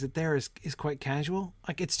uses it there is quite casual.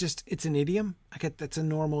 Like it's an idiom. Like that's a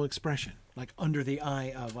normal expression. Like under the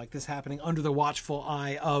eye of, like this happening under the watchful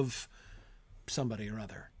eye of somebody or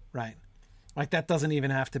other, right? Like that doesn't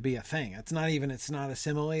even have to be a thing. It's not a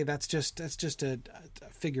simile. That's just a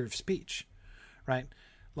figure of speech, right?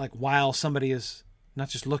 Like while somebody is not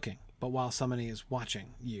just looking, but while somebody is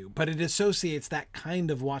watching you. But it associates that kind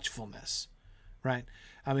of watchfulness, right?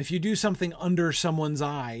 If you do something under someone's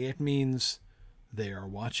eye, it means they are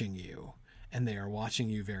watching you, and they are watching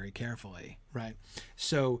you very carefully, right?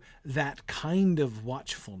 So that kind of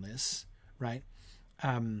watchfulness, right,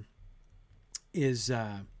 is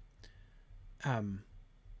that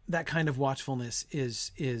kind of watchfulness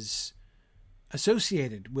is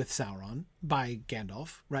associated with Sauron by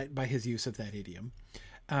Gandalf, right, by his use of that idiom.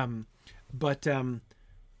 But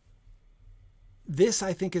this,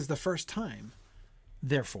 I think, is the first time,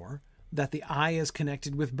 therefore, that the eye is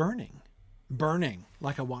connected with burning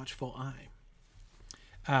like a watchful eye.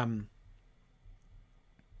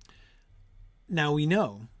 Now we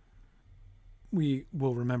know, we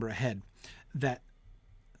will remember ahead, that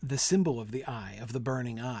the symbol of the eye, of the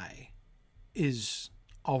burning eye, is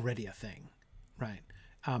already a thing, right?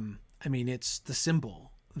 I mean, it's the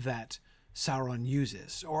symbol that Sauron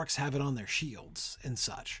uses. Orcs have it on their shields and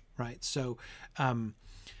such, right? So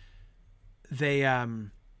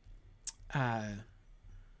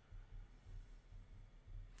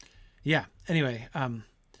anyway,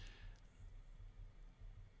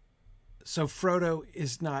 so Frodo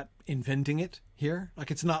is not inventing it here.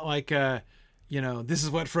 Like, it's not like, this is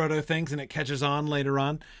what Frodo thinks and it catches on later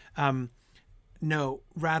on. No,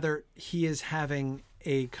 rather he is having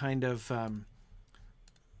a kind of,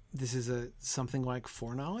 this is something like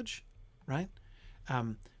foreknowledge, right?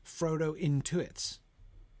 Frodo intuits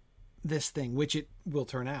this thing, which it will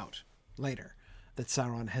turn out later that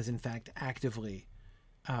Sauron has in fact actively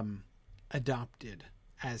adopted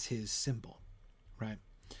as his symbol, right?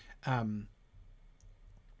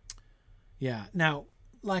 Now,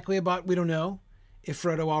 likely about, we don't know if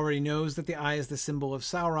Frodo already knows that the eye is the symbol of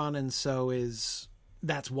Sauron, and so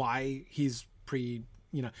that's why he's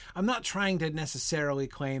I'm not trying to necessarily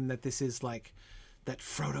claim that this is like that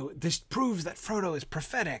Frodo, this proves that Frodo is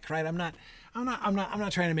prophetic, right? I'm not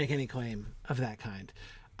trying to make any claim of that kind.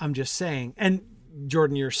 I'm just saying, and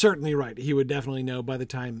Jordan, you're certainly right. He would definitely know by the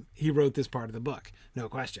time he wrote this part of the book, no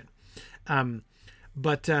question.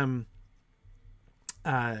 But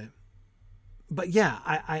yeah,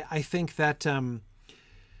 I think that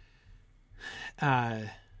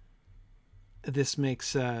this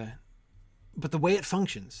makes, but the way it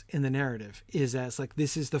functions in the narrative is as like,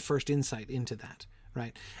 this is the first insight into that,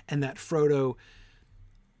 right? And that Frodo,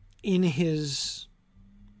 in his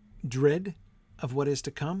dread of what is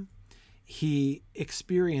to come, he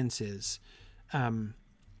experiences,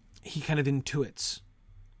 he kind of intuits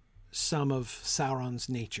some of Sauron's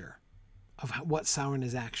nature, of what Sauron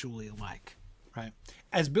is actually like, right?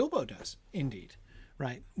 As Bilbo does, indeed,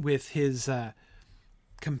 right? With his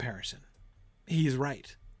comparison. He's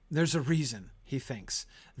right. There's a reason he thinks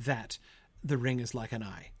that the ring is like an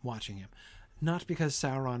eye watching him. Not because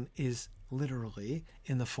Sauron is literally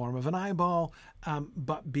in the form of an eyeball,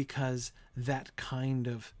 but because that kind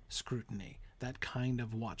of scrutiny, that kind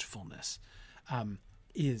of watchfulness,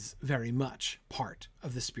 is very much part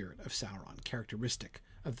of the spirit of Sauron, characteristic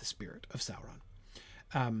of the spirit of Sauron.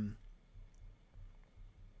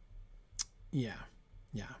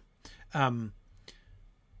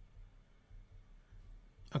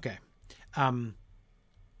 Okay. I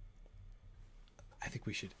think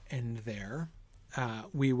we should end there.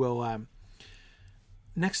 We will,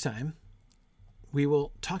 next time, we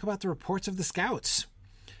will talk about the reports of the scouts,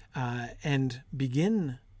 and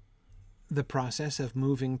begin the process of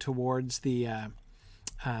moving towards the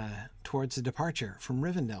departure from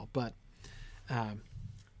Rivendell. But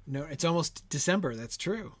no, it's almost December. That's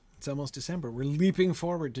true. It's almost December. We're leaping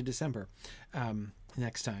forward to December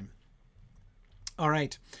next time. All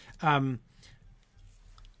right.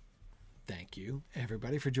 Thank you,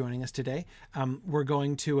 everybody, for joining us today. We're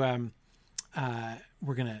going to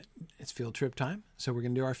it's field trip time. So we're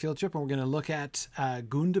going to do our field trip, and we're going to look at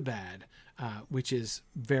Gundabad, which is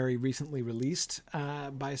very recently released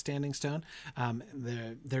by Standing Stone.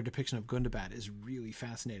 Their depiction of Gundabad is really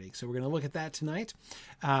fascinating. So we're going to look at that tonight.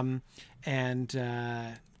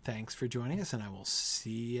 Thanks for joining us, and I will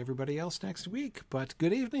see everybody else next week. But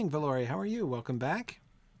good evening, Valori. How are you? Welcome back.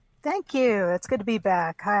 Thank you. It's good to be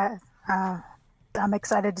back. I'm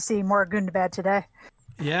excited to see more Gundabad today.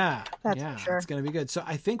 Yeah, That's for sure. It's going to be good. So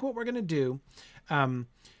I think what we're going to do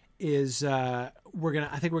is we're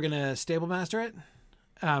gonna stable master it.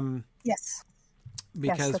 Yes,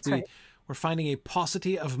 because right. We're finding a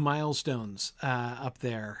paucity of milestones up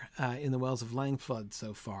there in the Wells of Langflood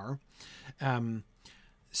so far.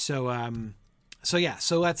 So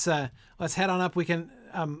let's head on up. We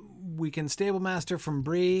can stable master from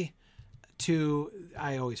Bree to,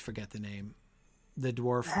 I always forget the name, the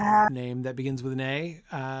dwarf name that begins with an A,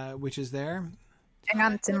 which is there. Hang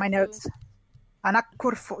on, it's in my notes. Anak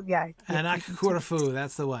Khurfu, yeah. Anak Khurfu,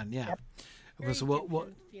 that's the one. Yeah. Yep. So we'll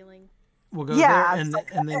go there, and then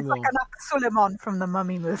it's we'll like Anak Suleiman from the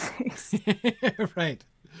Mummy movies. right.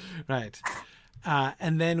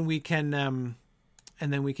 And then we can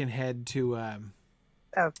head to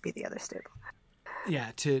that would be the other stable.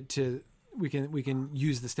 Yeah, we can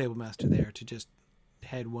use the stable master there to just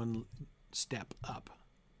head one step up.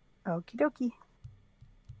 Okie dokie.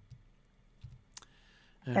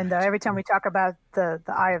 All And right. every time we talk about the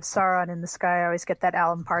Eye of Sauron in the sky, I always get that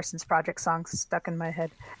Alan Parsons Project song stuck in my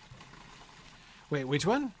head. Wait, which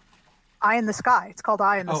one? Eye in the Sky. It's called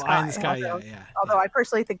Eye in the Sky. Eye in the Sky, yeah. Although I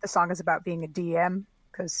personally think the song is about being a DM,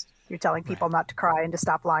 because you're telling people not to cry and to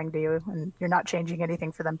stop lying to you, and you're not changing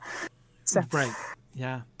anything for them. So, Right.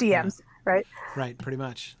 Yeah. DMs, right? Right, pretty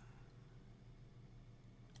much.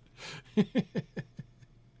 Yeah.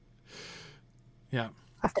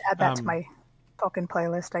 I have to add that to my Tolkien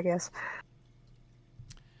playlist, I guess.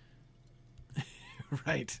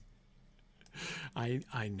 Right.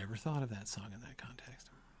 I never thought of that song in that context.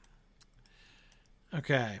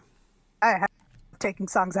 Okay. I have taking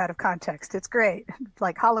songs out of context. It's great.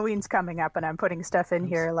 Like Halloween's coming up, and I'm putting stuff in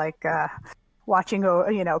here like watching,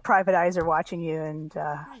 private eyes are watching you, and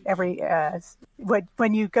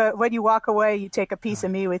when you walk away, you take a piece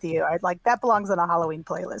of me with you. I'd like that belongs on a Halloween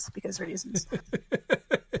playlist because reasons.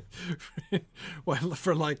 Well,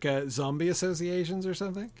 for like zombie associations or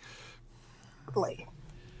something? Probably.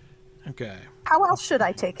 Okay. How else should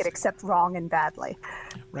I take it except wrong and badly?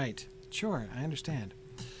 Right. Sure, I understand.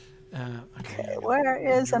 Okay. Where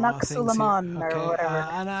is Anak Suleiman or whatever?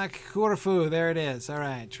 Anak Khurfu, there it is. All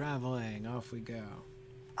right, traveling. Off we go.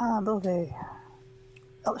 Lovely.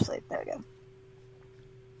 Other side. There we go.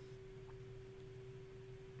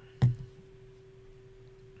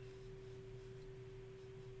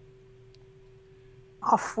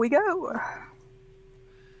 Off we go.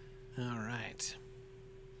 All right.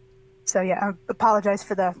 So yeah, I apologize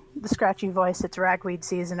for the scratchy voice. It's ragweed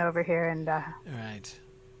season over here, and All right.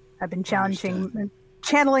 I've been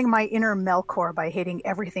channeling my inner Melkor by hating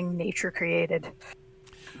everything nature created.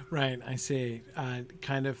 Right, I see.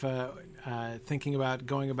 Kind of thinking about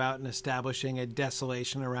going about and establishing a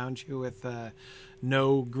desolation around you with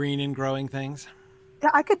no green and growing things. Yeah,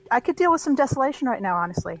 I could deal with some desolation right now,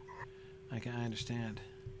 honestly. I understand.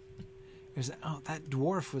 That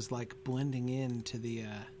dwarf was like blending into the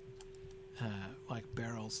like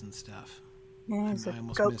barrels and stuff. Yeah, he's a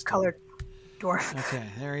goat-colored dwarf. Okay,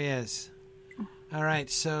 there he is. All right,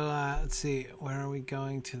 so let's see. Where are we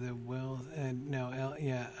going to the well?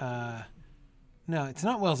 No, it's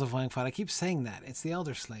not Wells of Langflood. I keep saying that. It's the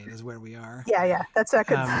Elder Slate is where we are. Yeah, that's what I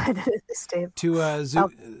could find it at this table. To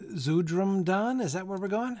Zudrum Dawn, is that where we're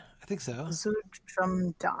going? I think so.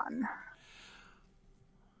 Zudrum Dawn.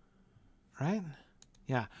 Right?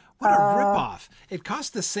 Yeah. What a ripoff. It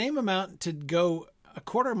cost the same amount to go a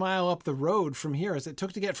quarter mile up the road from here as it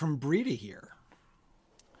took to get from Bree to here.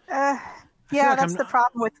 That's the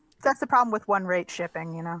problem with one rate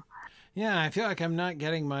shipping, you know. Yeah, I feel like I'm not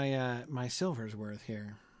getting my my silver's worth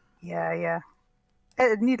here. Yeah.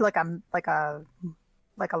 It'd need like a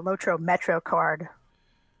Lotro Metro card.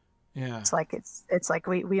 Yeah. It's like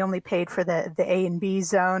we only paid for the A and B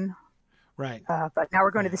zone. Right. But now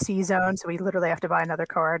we're going to the C zone, so we literally have to buy another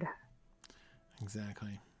card.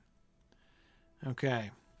 Exactly. Okay.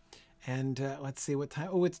 And let's see what time.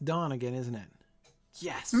 Oh, it's dawn again, isn't it?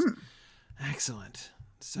 Yes. Excellent.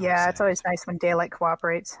 So yeah, exciting. It's always nice when daylight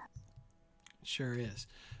cooperates. Sure is.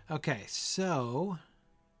 Okay, so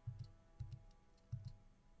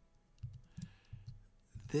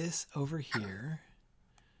this over here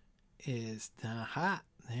is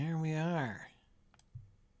there we are.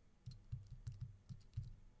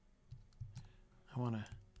 I want to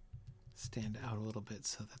stand out a little bit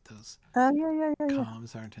so that those Yeah.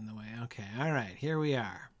 columns aren't in the way. Okay, all right, here we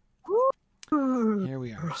are. Ooh. Here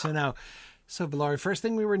we are. So Valari, first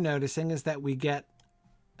thing we were noticing is that we get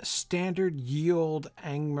standard yield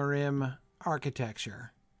Angmarim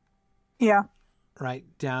architecture. Yeah. Right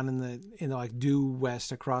down in the like due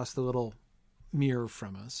west across the little mirror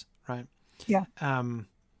from us, right? Yeah.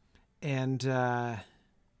 And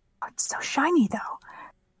It's so shiny though.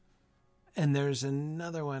 and there's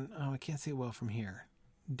another one. Oh, I can't see it well from here.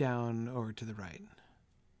 Down over to the right.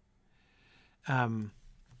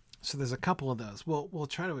 So there's a couple of those. We'll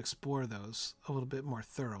try to explore those a little bit more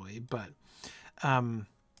thoroughly, but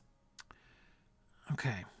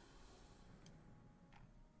okay.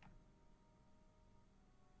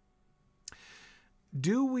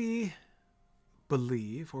 Do we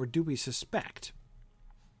believe or do we suspect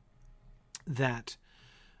that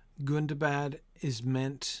Gundabad is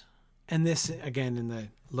meant, and this again in the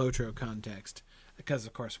Lotro context, because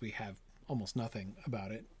of course we have almost nothing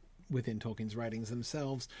about it within Tolkien's writings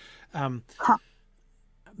themselves.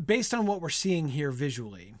 Based on what we're seeing here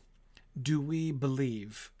visually, do we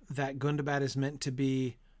believe that Gundabad is meant to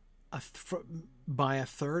be by a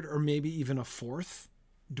third or maybe even a fourth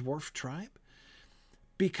dwarf tribe?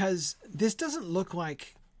 Because this doesn't look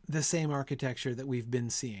like the same architecture that we've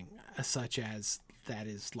been seeing, such as that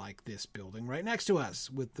is like this building right next to us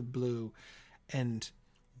with the blue and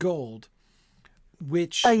gold,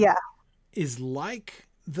 which is like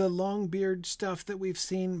the Longbeard stuff that we've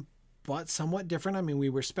seen, but somewhat different. I mean, we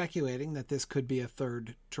were speculating that this could be a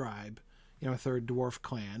third tribe, a third dwarf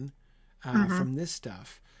clan from this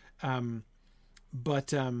stuff.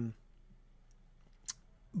 But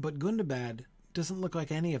Gundabad doesn't look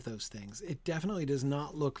like any of those things. It definitely does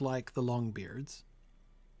not look like the Longbeards.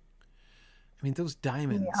 I mean, those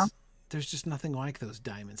diamonds, there's just nothing like those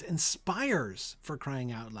diamonds. And spires, for crying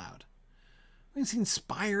out loud. We haven't seen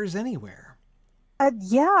spires anywhere.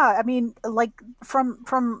 I mean, like from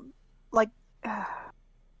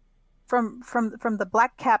the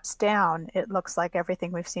black caps down, it looks like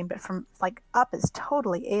everything we've seen, but from like up is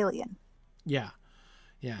totally alien. Yeah.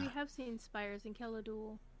 We have seen spires in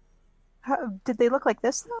Keladul. Did they look like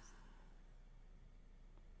this though?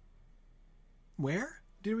 Where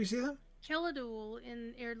did we see them? Keladul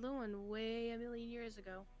in Erdluin way a million years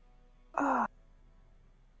ago.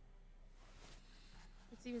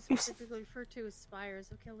 It's even specifically referred to as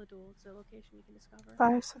Spires of Keladul. It's a location you can discover.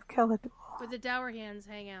 Spires of Keladul. Where the Dour Hands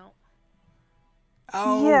hang out.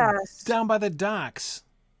 Oh, yes. Down by the docks.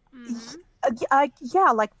 Mm-hmm.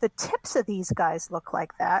 Like the tips of these guys look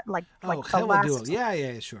like that. Like the Keladul. last.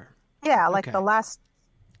 Yeah, sure. Yeah, like the last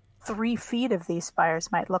 3 feet of these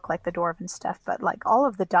spires might look like the dwarven stuff, but like all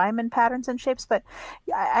of the diamond patterns and shapes. But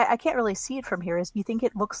I can't really see it from here. You think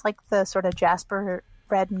it looks like the sort of jasper,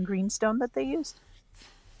 red, and green stone that they used?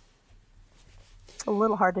 It's a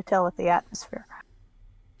little hard to tell with the atmosphere.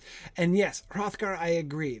 And yes, Hrothgar, I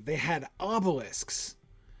agree. They had obelisks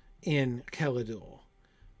in Keladul.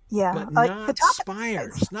 Yeah, but not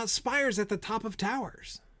spires. Not spires at the top of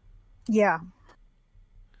towers. Yeah.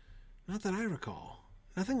 Not that I recall.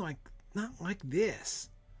 Not like this.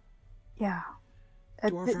 Yeah.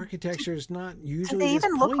 Dwarf architecture is not usually this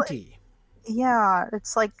pointy.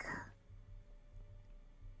 It's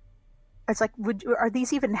like are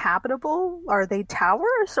these even habitable? Are they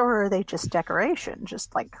towers or are they just decoration?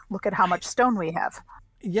 Just like look at how much stone we have.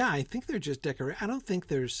 Yeah, I think they're just decoration. I don't think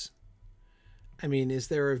there's. I mean, is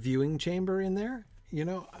there a viewing chamber in there? I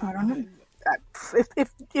don't know.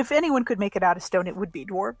 If anyone could make it out of stone, it would be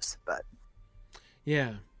dwarves. But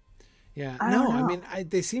yeah. I mean,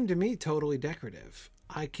 they seem to me totally decorative.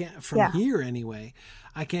 I can't here anyway.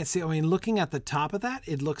 I can't see. I mean, looking at the top of that,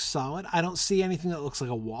 it looks solid. I don't see anything that looks like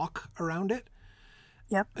a walk around it.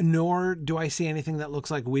 Yep. Nor do I see anything that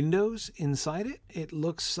looks like windows inside it. It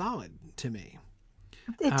looks solid to me.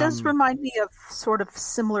 It does remind me of sort of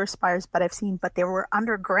similar spires, but they were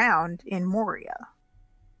underground in Moria.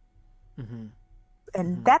 Mm-hmm.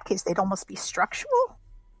 In that case, they'd almost be structural.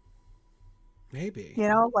 Maybe.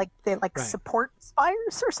 Like they support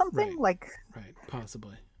spires or something. Right,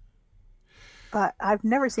 possibly. But I've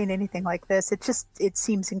never seen anything like this. It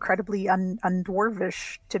seems incredibly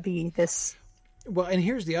undwarvish to be this. Well, and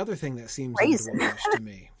here's the other thing that seems brazen. Undwarvish to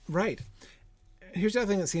me. Right. Here's the other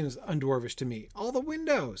thing that seems undwarvish to me. All the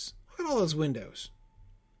windows. Look at all those windows.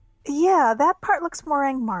 Yeah, that part looks more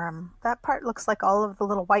Angmar. That part looks like all of the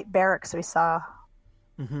little white barracks we saw.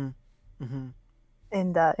 Mm-hmm. Mm-hmm.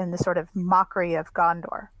 In the sort of mockery of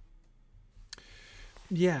Gondor.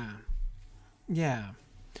 Yeah. Yeah.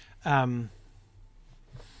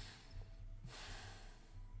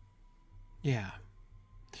 Yeah.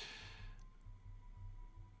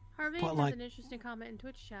 Parveen But, has like- an interesting comment in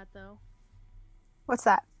Twitch chat, though. What's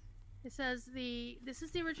that? It says this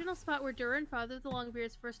is the original spot where Durin, father of the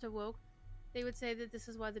Longbeards, first awoke. They would say that this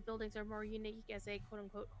is why the buildings are more unique as a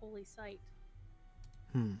quote-unquote holy site.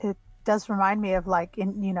 It does remind me of like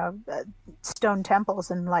in stone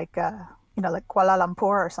temples in like like Kuala Lumpur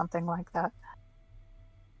or something like that.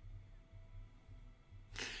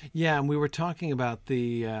 Yeah, and we were talking about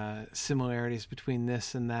the similarities between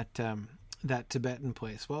this and that that Tibetan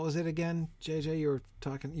place. What was it again, JJ?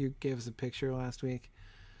 You gave us a picture last week.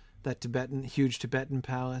 That huge Tibetan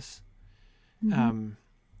palace.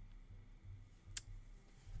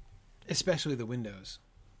 Especially the windows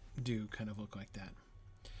do kind of look like that.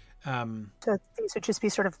 So these would just be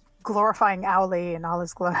sort of glorifying Owly and all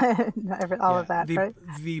his all of that, right?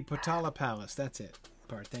 The Potala Palace. That's it.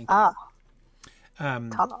 Bart, thank you. Ah,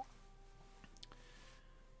 Um,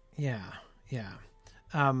 yeah. Yeah.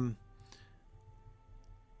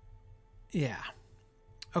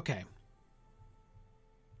 Okay.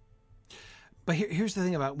 But here's the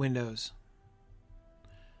thing about windows.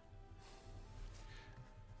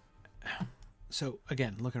 So,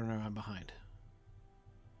 again, looking around behind.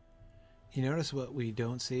 You notice what we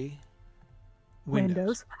don't see?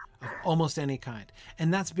 Windows. Of almost any kind.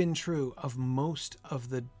 And that's been true of most of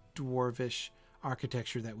the dwarvish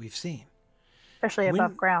architecture that we've seen. Especially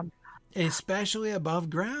above ground. Especially above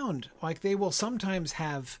ground. Like they will sometimes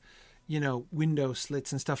have, window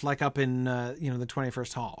slits and stuff like up in, the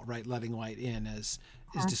 21st Hall, right? Letting light in as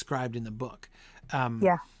is described in the book.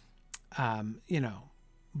 Yeah.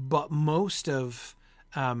 But most of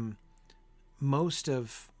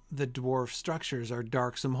the dwarf structures are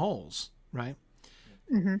darksome holes, right?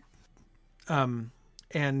 Mm-hmm.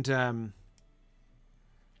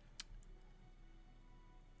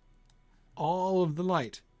 All of the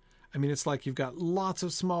light. I mean, it's like you've got lots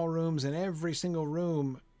of small rooms and every single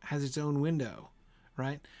room has its own window,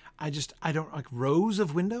 right? I don't like rows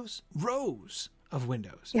of windows.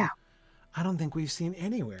 Yeah. I don't think we've seen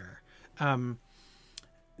anywhere.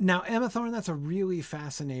 Now, Emma Thorne, that's a really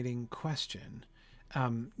fascinating question.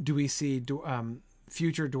 Do we see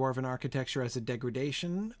future dwarven architecture as a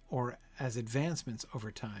degradation or as advancements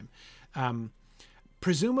over time?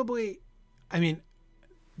 Presumably, I mean,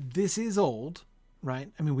 this is old, right?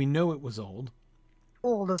 I mean, we know it was old.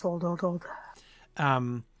 Old.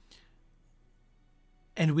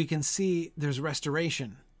 And we can see there's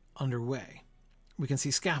restoration underway. We can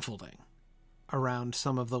see scaffolding around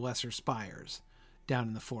some of the lesser spires down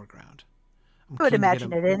in the foreground. I would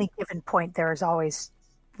imagine at any given point there is always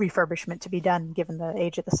refurbishment to be done given the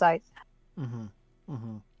age of the site. Mm-hmm.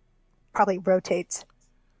 Mm-hmm. Probably rotates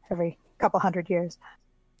every couple hundred years.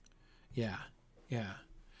 Yeah.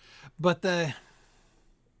 But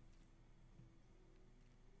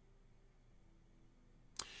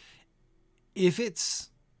if it's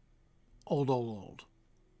old.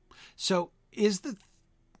 So is the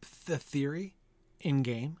theory in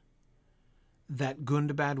game that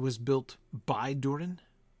Gundabad was built by Durin?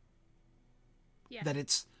 Yeah. That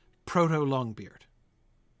it's proto-Longbeard?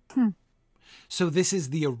 So this is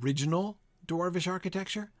the original dwarvish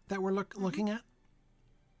architecture that we're looking at?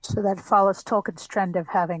 So that follows Tolkien's trend of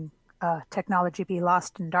having technology be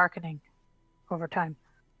lost and darkening over time.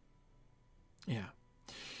 Yeah.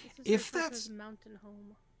 This is If referred to that's as mountain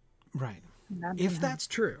home. right. Mountain If home. that's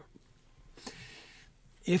true,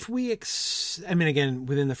 if we, I mean, again,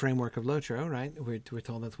 within the framework of Lotro, right? We're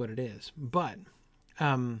told that's what it is. But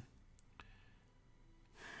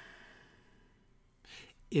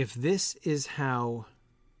if this is how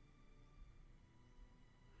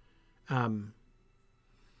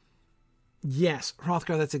yes,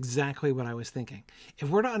 Hrothgar, that's exactly what I was thinking. If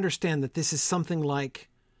we're to understand that this is something like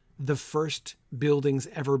the first buildings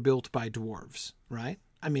ever built by dwarves, right?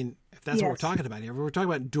 I mean, if that's what we're Yes. talking about here, we're talking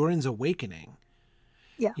about Durin's awakening.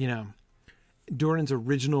 Yeah. Durin's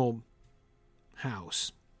original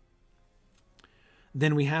house.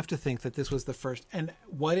 Then we have to think that this was the first. And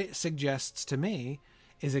what it suggests to me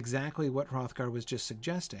is exactly what Hrothgar was just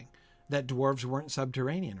suggesting, that dwarves weren't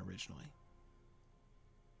subterranean originally.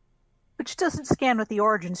 Which doesn't scan with the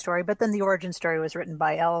origin story, but then the origin story was written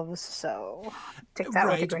by elves, so take that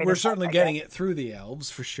with a Right. grain We're of salt, certainly I getting guess. it through the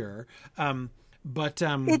elves for sure. But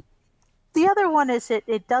The other one is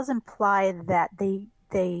it does imply that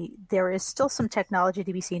there is still some technology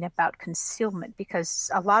to be seen about concealment,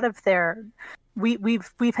 because a lot of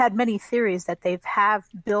we've had many theories that they have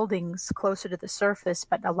buildings closer to the surface,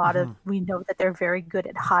 but a lot of we know that they're very good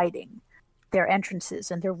at hiding their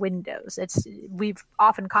entrances and their windows. We've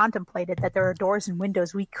often contemplated that there are doors and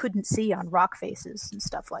windows we couldn't see on rock faces and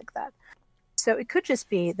stuff like that. So it could just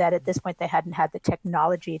be that at this point they hadn't had the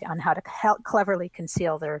technology on how to cleverly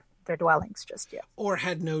conceal their dwellings just yet. Or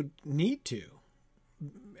had no need to,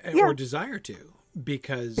 Yeah. or desire to,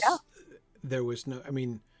 because Yeah. there was no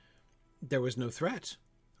threat,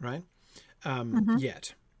 right?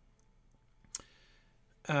 Yet.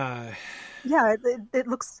 Yeah, it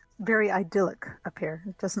looks very idyllic up here.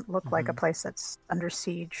 It doesn't look like a place that's under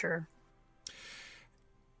siege or...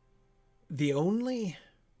 The only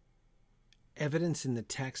evidence in the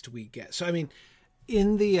text we get, so I mean,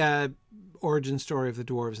 in the origin story of the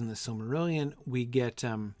dwarves in the Silmarillion, we get,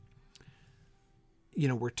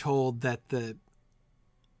 we're told that the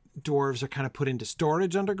dwarves are kind of put into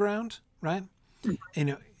storage underground, right?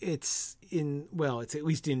 It's at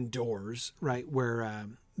least indoors, right, where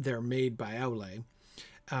they're made by Aule,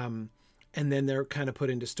 and then they're kind of put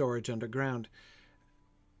into storage underground.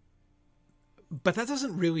 But that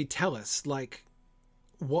doesn't really tell us, like,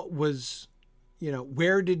 what was,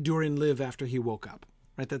 where did Durin live after he woke up,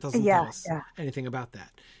 right? That doesn't tell us anything about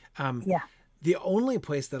that. The only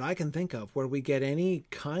place that I can think of where we get any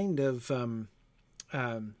kind of,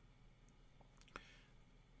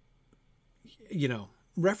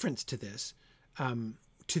 reference to this,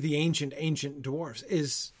 to the ancient dwarves,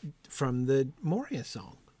 is from the Moria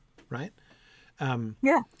song, right?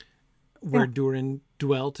 Where Durin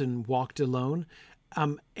dwelt and walked alone.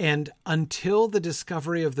 And until the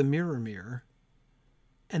discovery of the Mirror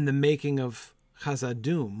and the making of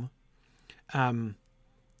Khazad-dûm,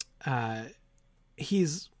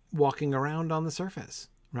 he's walking around on the surface,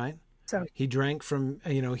 right? So he drank from,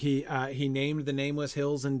 he named the nameless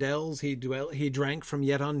hills and dells. He drank from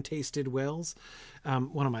yet untasted wells.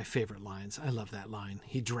 One of my favorite lines. I love that line.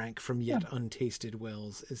 He drank from yet untasted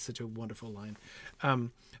wells is such a wonderful line.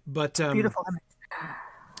 Beautiful image.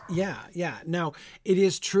 Yeah. Now, it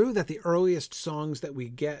is true that the earliest songs that we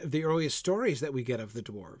get, the earliest stories that we get of the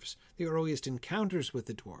dwarves, the earliest encounters with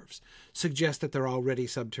the dwarves, suggest that they're already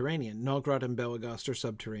subterranean. Nolgrod and Belegost are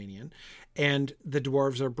subterranean, and the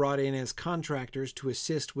dwarves are brought in as contractors to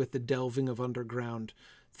assist with the delving of underground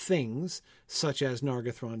things, such as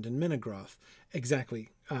Nargothrond and Minogroth. Exactly,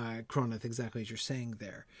 Cronath, exactly as you're saying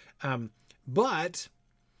there. But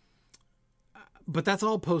that's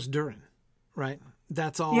all post-Durin, right?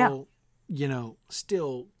 That's all,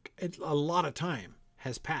 still a lot of time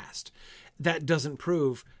has passed. That doesn't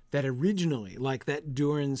prove that originally, like that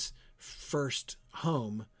Durin's first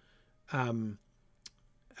home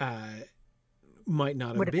might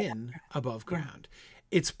not have been above ground.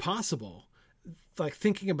 It's possible, like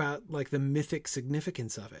thinking about like the mythic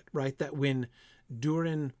significance of it, right? That when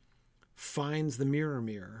Durin finds the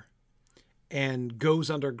Mirror and goes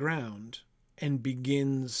underground and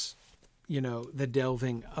begins, the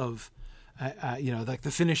delving of, like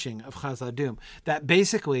the finishing of Khazad-dûm, that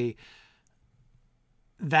basically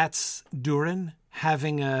that's Durin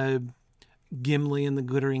having a Gimli in the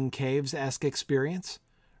Glittering Caves-esque experience,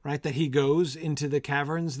 right? That he goes into the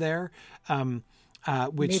caverns there,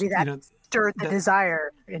 which, maybe that stirred the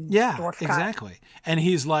desire in Dwarf exactly. And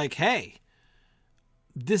he's like, hey,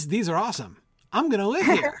 these are awesome. I'm going to live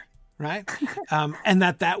here. Right. And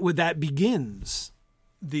that begins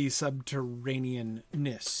the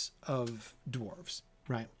subterranean-ness of dwarves.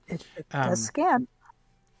 Right. It does scan.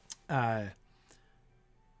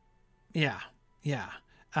 Yeah.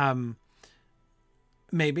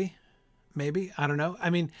 Maybe, I don't know.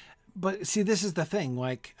 I mean, but see, this is the thing,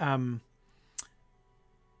 like,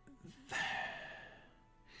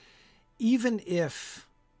 even if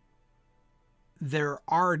there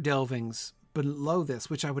are delvings below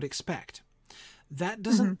this, which I would expect, that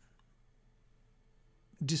doesn't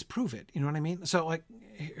disprove it. You know what I mean? So, like,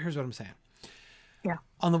 here's what I'm saying. Yeah.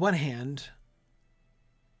 On the one hand,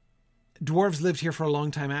 dwarves lived here for a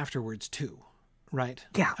long time afterwards too, right?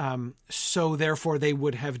 Yeah. So therefore they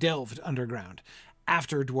would have delved underground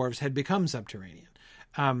after dwarves had become subterranean.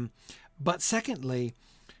 But secondly,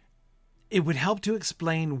 it would help to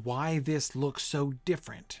explain why this looks so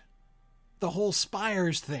different. The whole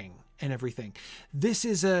spires thing and everything. This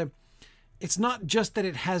is it's not just that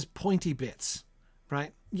it has pointy bits,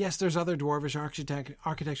 right? Yes, there's other dwarvish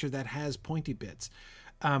architecture that has pointy bits.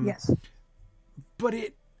 Yes. But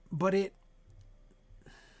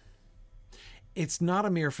it's not a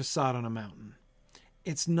mere facade on a mountain.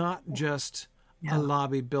 It's not just a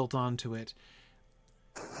lobby built onto it.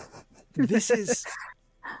 This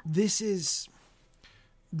is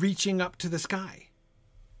reaching up to the sky.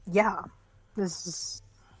 Yeah. This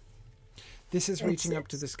is reaching up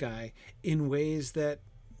to the sky in ways that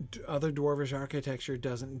other dwarvish architecture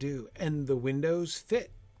doesn't do. And the windows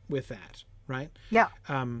fit with that, right? Yeah.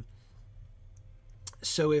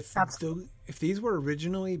 So if Absolutely. if these were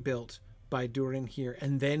originally built by Durin here,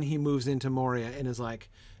 and then he moves into Moria and is like,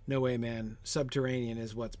 no way, man, subterranean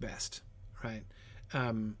is what's best, right?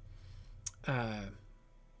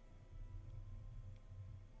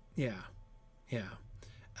 Yeah.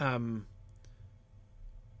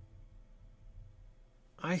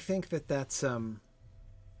 I think that's I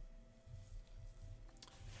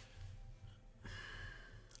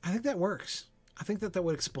think that works. I think that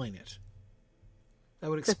would explain it. That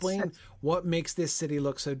would explain what makes this city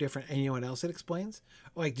look so different. And you know what else it explains?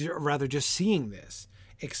 Like, rather, just seeing this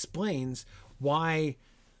explains why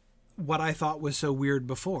what I thought was so weird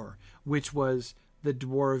before, which was the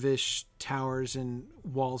dwarvish towers and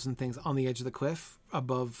walls and things on the edge of the cliff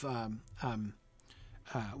above,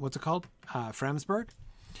 what's it called? Framsburg.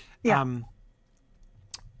 Yeah.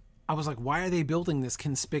 I was like, why are they building this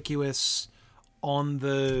conspicuous on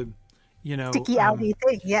the, sticky outy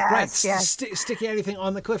thing? Yes, right, yes. Sticky outy thing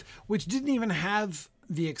on the cliff, which didn't even have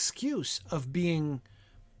the excuse of being,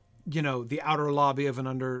 the outer lobby of an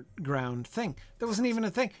underground thing. That wasn't even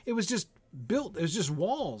a thing. It was just built. It was just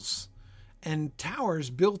walls and towers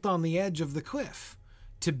built on the edge of the cliff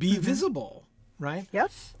to be visible, right?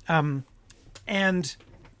 Yep. And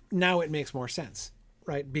now it makes more sense,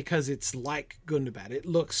 right? Because it's like Gundabad. It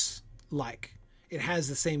looks like, it has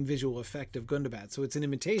the same visual effect of Gundabad. So it's an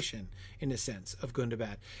imitation, in a sense, of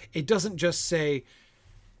Gundabad. It doesn't just say,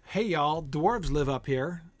 hey, y'all, dwarves live up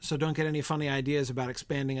here, so don't get any funny ideas about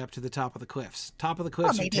expanding up to the top of the cliffs. Top of the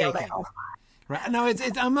cliffs are taken. Right? No,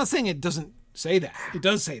 I'm not saying it doesn't say that. It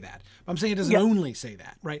does say that. I'm saying it doesn't only say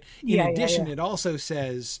that, right? In addition, it also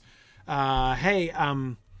says, hey,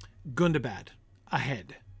 Gundabad,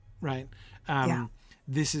 ahead, right?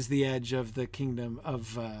 This is the edge of the kingdom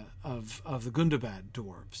of the Gundabad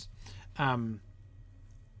dwarves.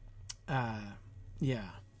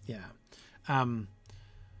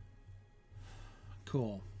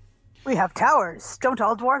 Cool. We have towers. Don't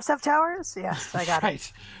all dwarves have towers? Yes, I got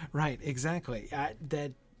it. Right, exactly.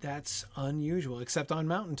 That's unusual, except on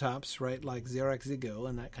mountaintops, right? Like Xerax Zigil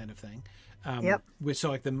and that kind of thing. Yep. Which, so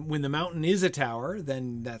like when the mountain is a tower,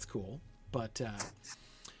 then that's cool. But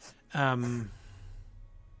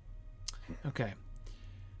okay.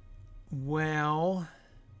 Well,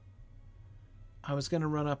 I was going to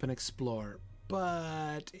run up and explore,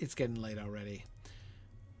 but it's getting late already.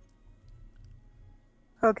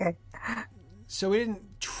 Okay. So we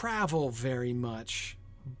didn't travel very much,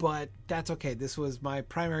 but that's okay. This was my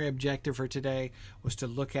primary objective for today, was to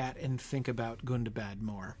look at and think about Gundabad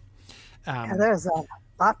more. There's a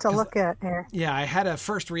lot to look at here. Yeah, I had a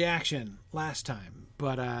first reaction last time,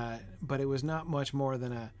 but it was not much more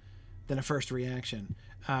than a first reaction.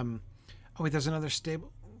 Oh wait, there's another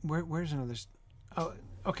stable. Where's another? Oh,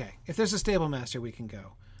 okay. If there's a stable master, we can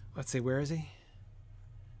go. Let's see. Where is he?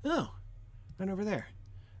 Oh, right over there.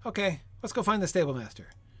 Okay, let's go find the stable master.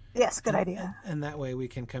 Yes, good idea. And that way we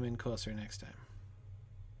can come in closer next time.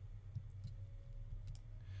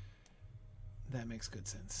 That makes good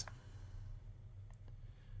sense.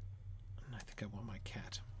 I think I want my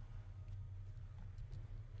cat.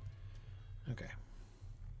 Okay.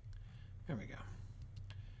 There we go.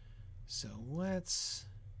 So let's...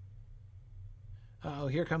 Oh,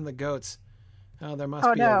 here come the goats. Oh, there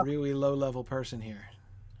must be a really low-level person here.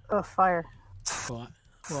 Oh, fire.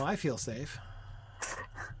 Well, I feel safe.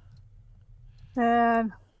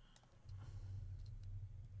 And...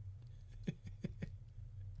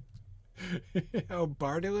 Oh,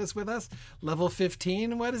 Bardo is with us? Level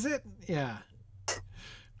 15? What is it? Yeah.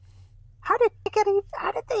 How did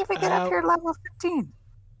they even get up here level 15?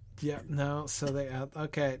 Yeah, no, so they...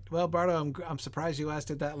 okay. Well, Bardo, I'm surprised you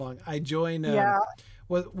lasted that long. I joined...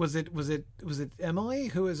 Was it Emily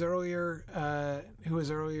who was earlier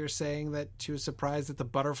saying that she was surprised that the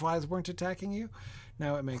butterflies weren't attacking you?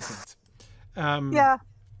 Now it makes sense. I'm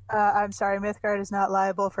sorry, Mythgard is not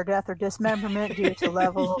liable for death or dismemberment due to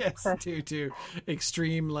level. Yes, due to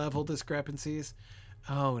extreme level discrepancies.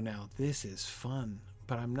 Oh, now this is fun,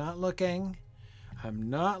 but I'm not looking. I'm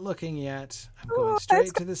not looking yet. I'm going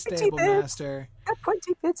straight to the stable master.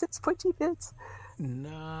 Pointy bits. It's pointy bits.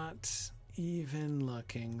 Not even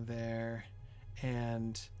looking there,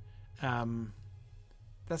 and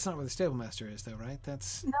that's not where the stable master is, though, right?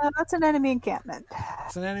 That's an enemy encampment.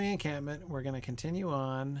 It's an enemy encampment. We're going to continue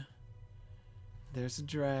on. There's a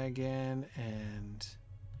dragon, and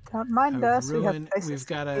don't mind us. We've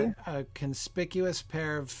got a conspicuous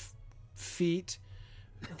pair of feet.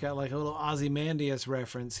 We've got like a little Ozymandias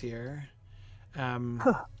reference here. And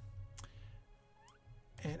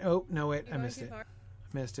oh no, wait, I missed it.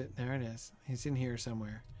 Missed it. There it is. He's in here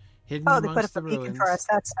somewhere, hidden amongst the ruins. They put up a beacon for us.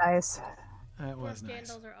 That's nice. That was Dwarf nice.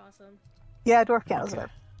 candles are awesome. Yeah, dwarf candles Okay.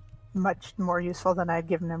 are much more useful than I'd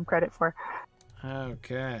given them credit for.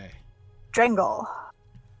 Okay. Drengle.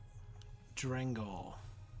 Drengle.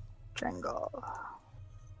 Drengle.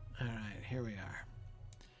 All right, here we are.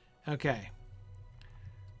 Okay.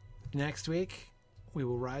 Next week, we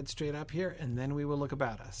will ride straight up here, and then we will look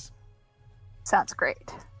about us. Sounds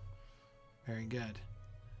great. Very good.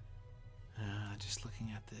 Just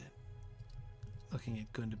looking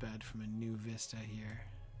at Gundabad from a new vista here.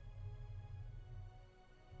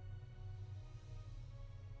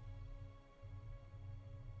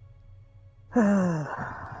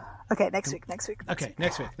 Okay, next week. Okay,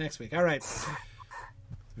 next week. All right.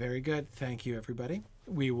 Very good. Thank you, everybody.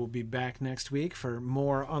 We will be back next week for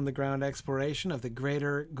more on-the-ground exploration of the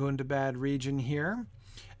greater Gundabad region here.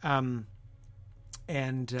 Then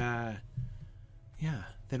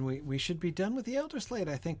we should be done with the Elder Slate,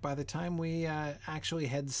 I think, by the time we actually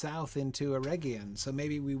head south into Eregion. So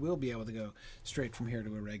maybe we will be able to go straight from here to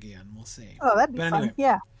Eregion. We'll see. Oh, that'd be But fun. anyway,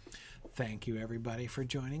 Yeah. thank you, everybody, for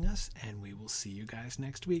joining us, and we will see you guys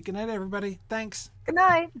next week. Good night, everybody. Thanks. Good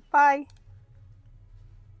night. Bye.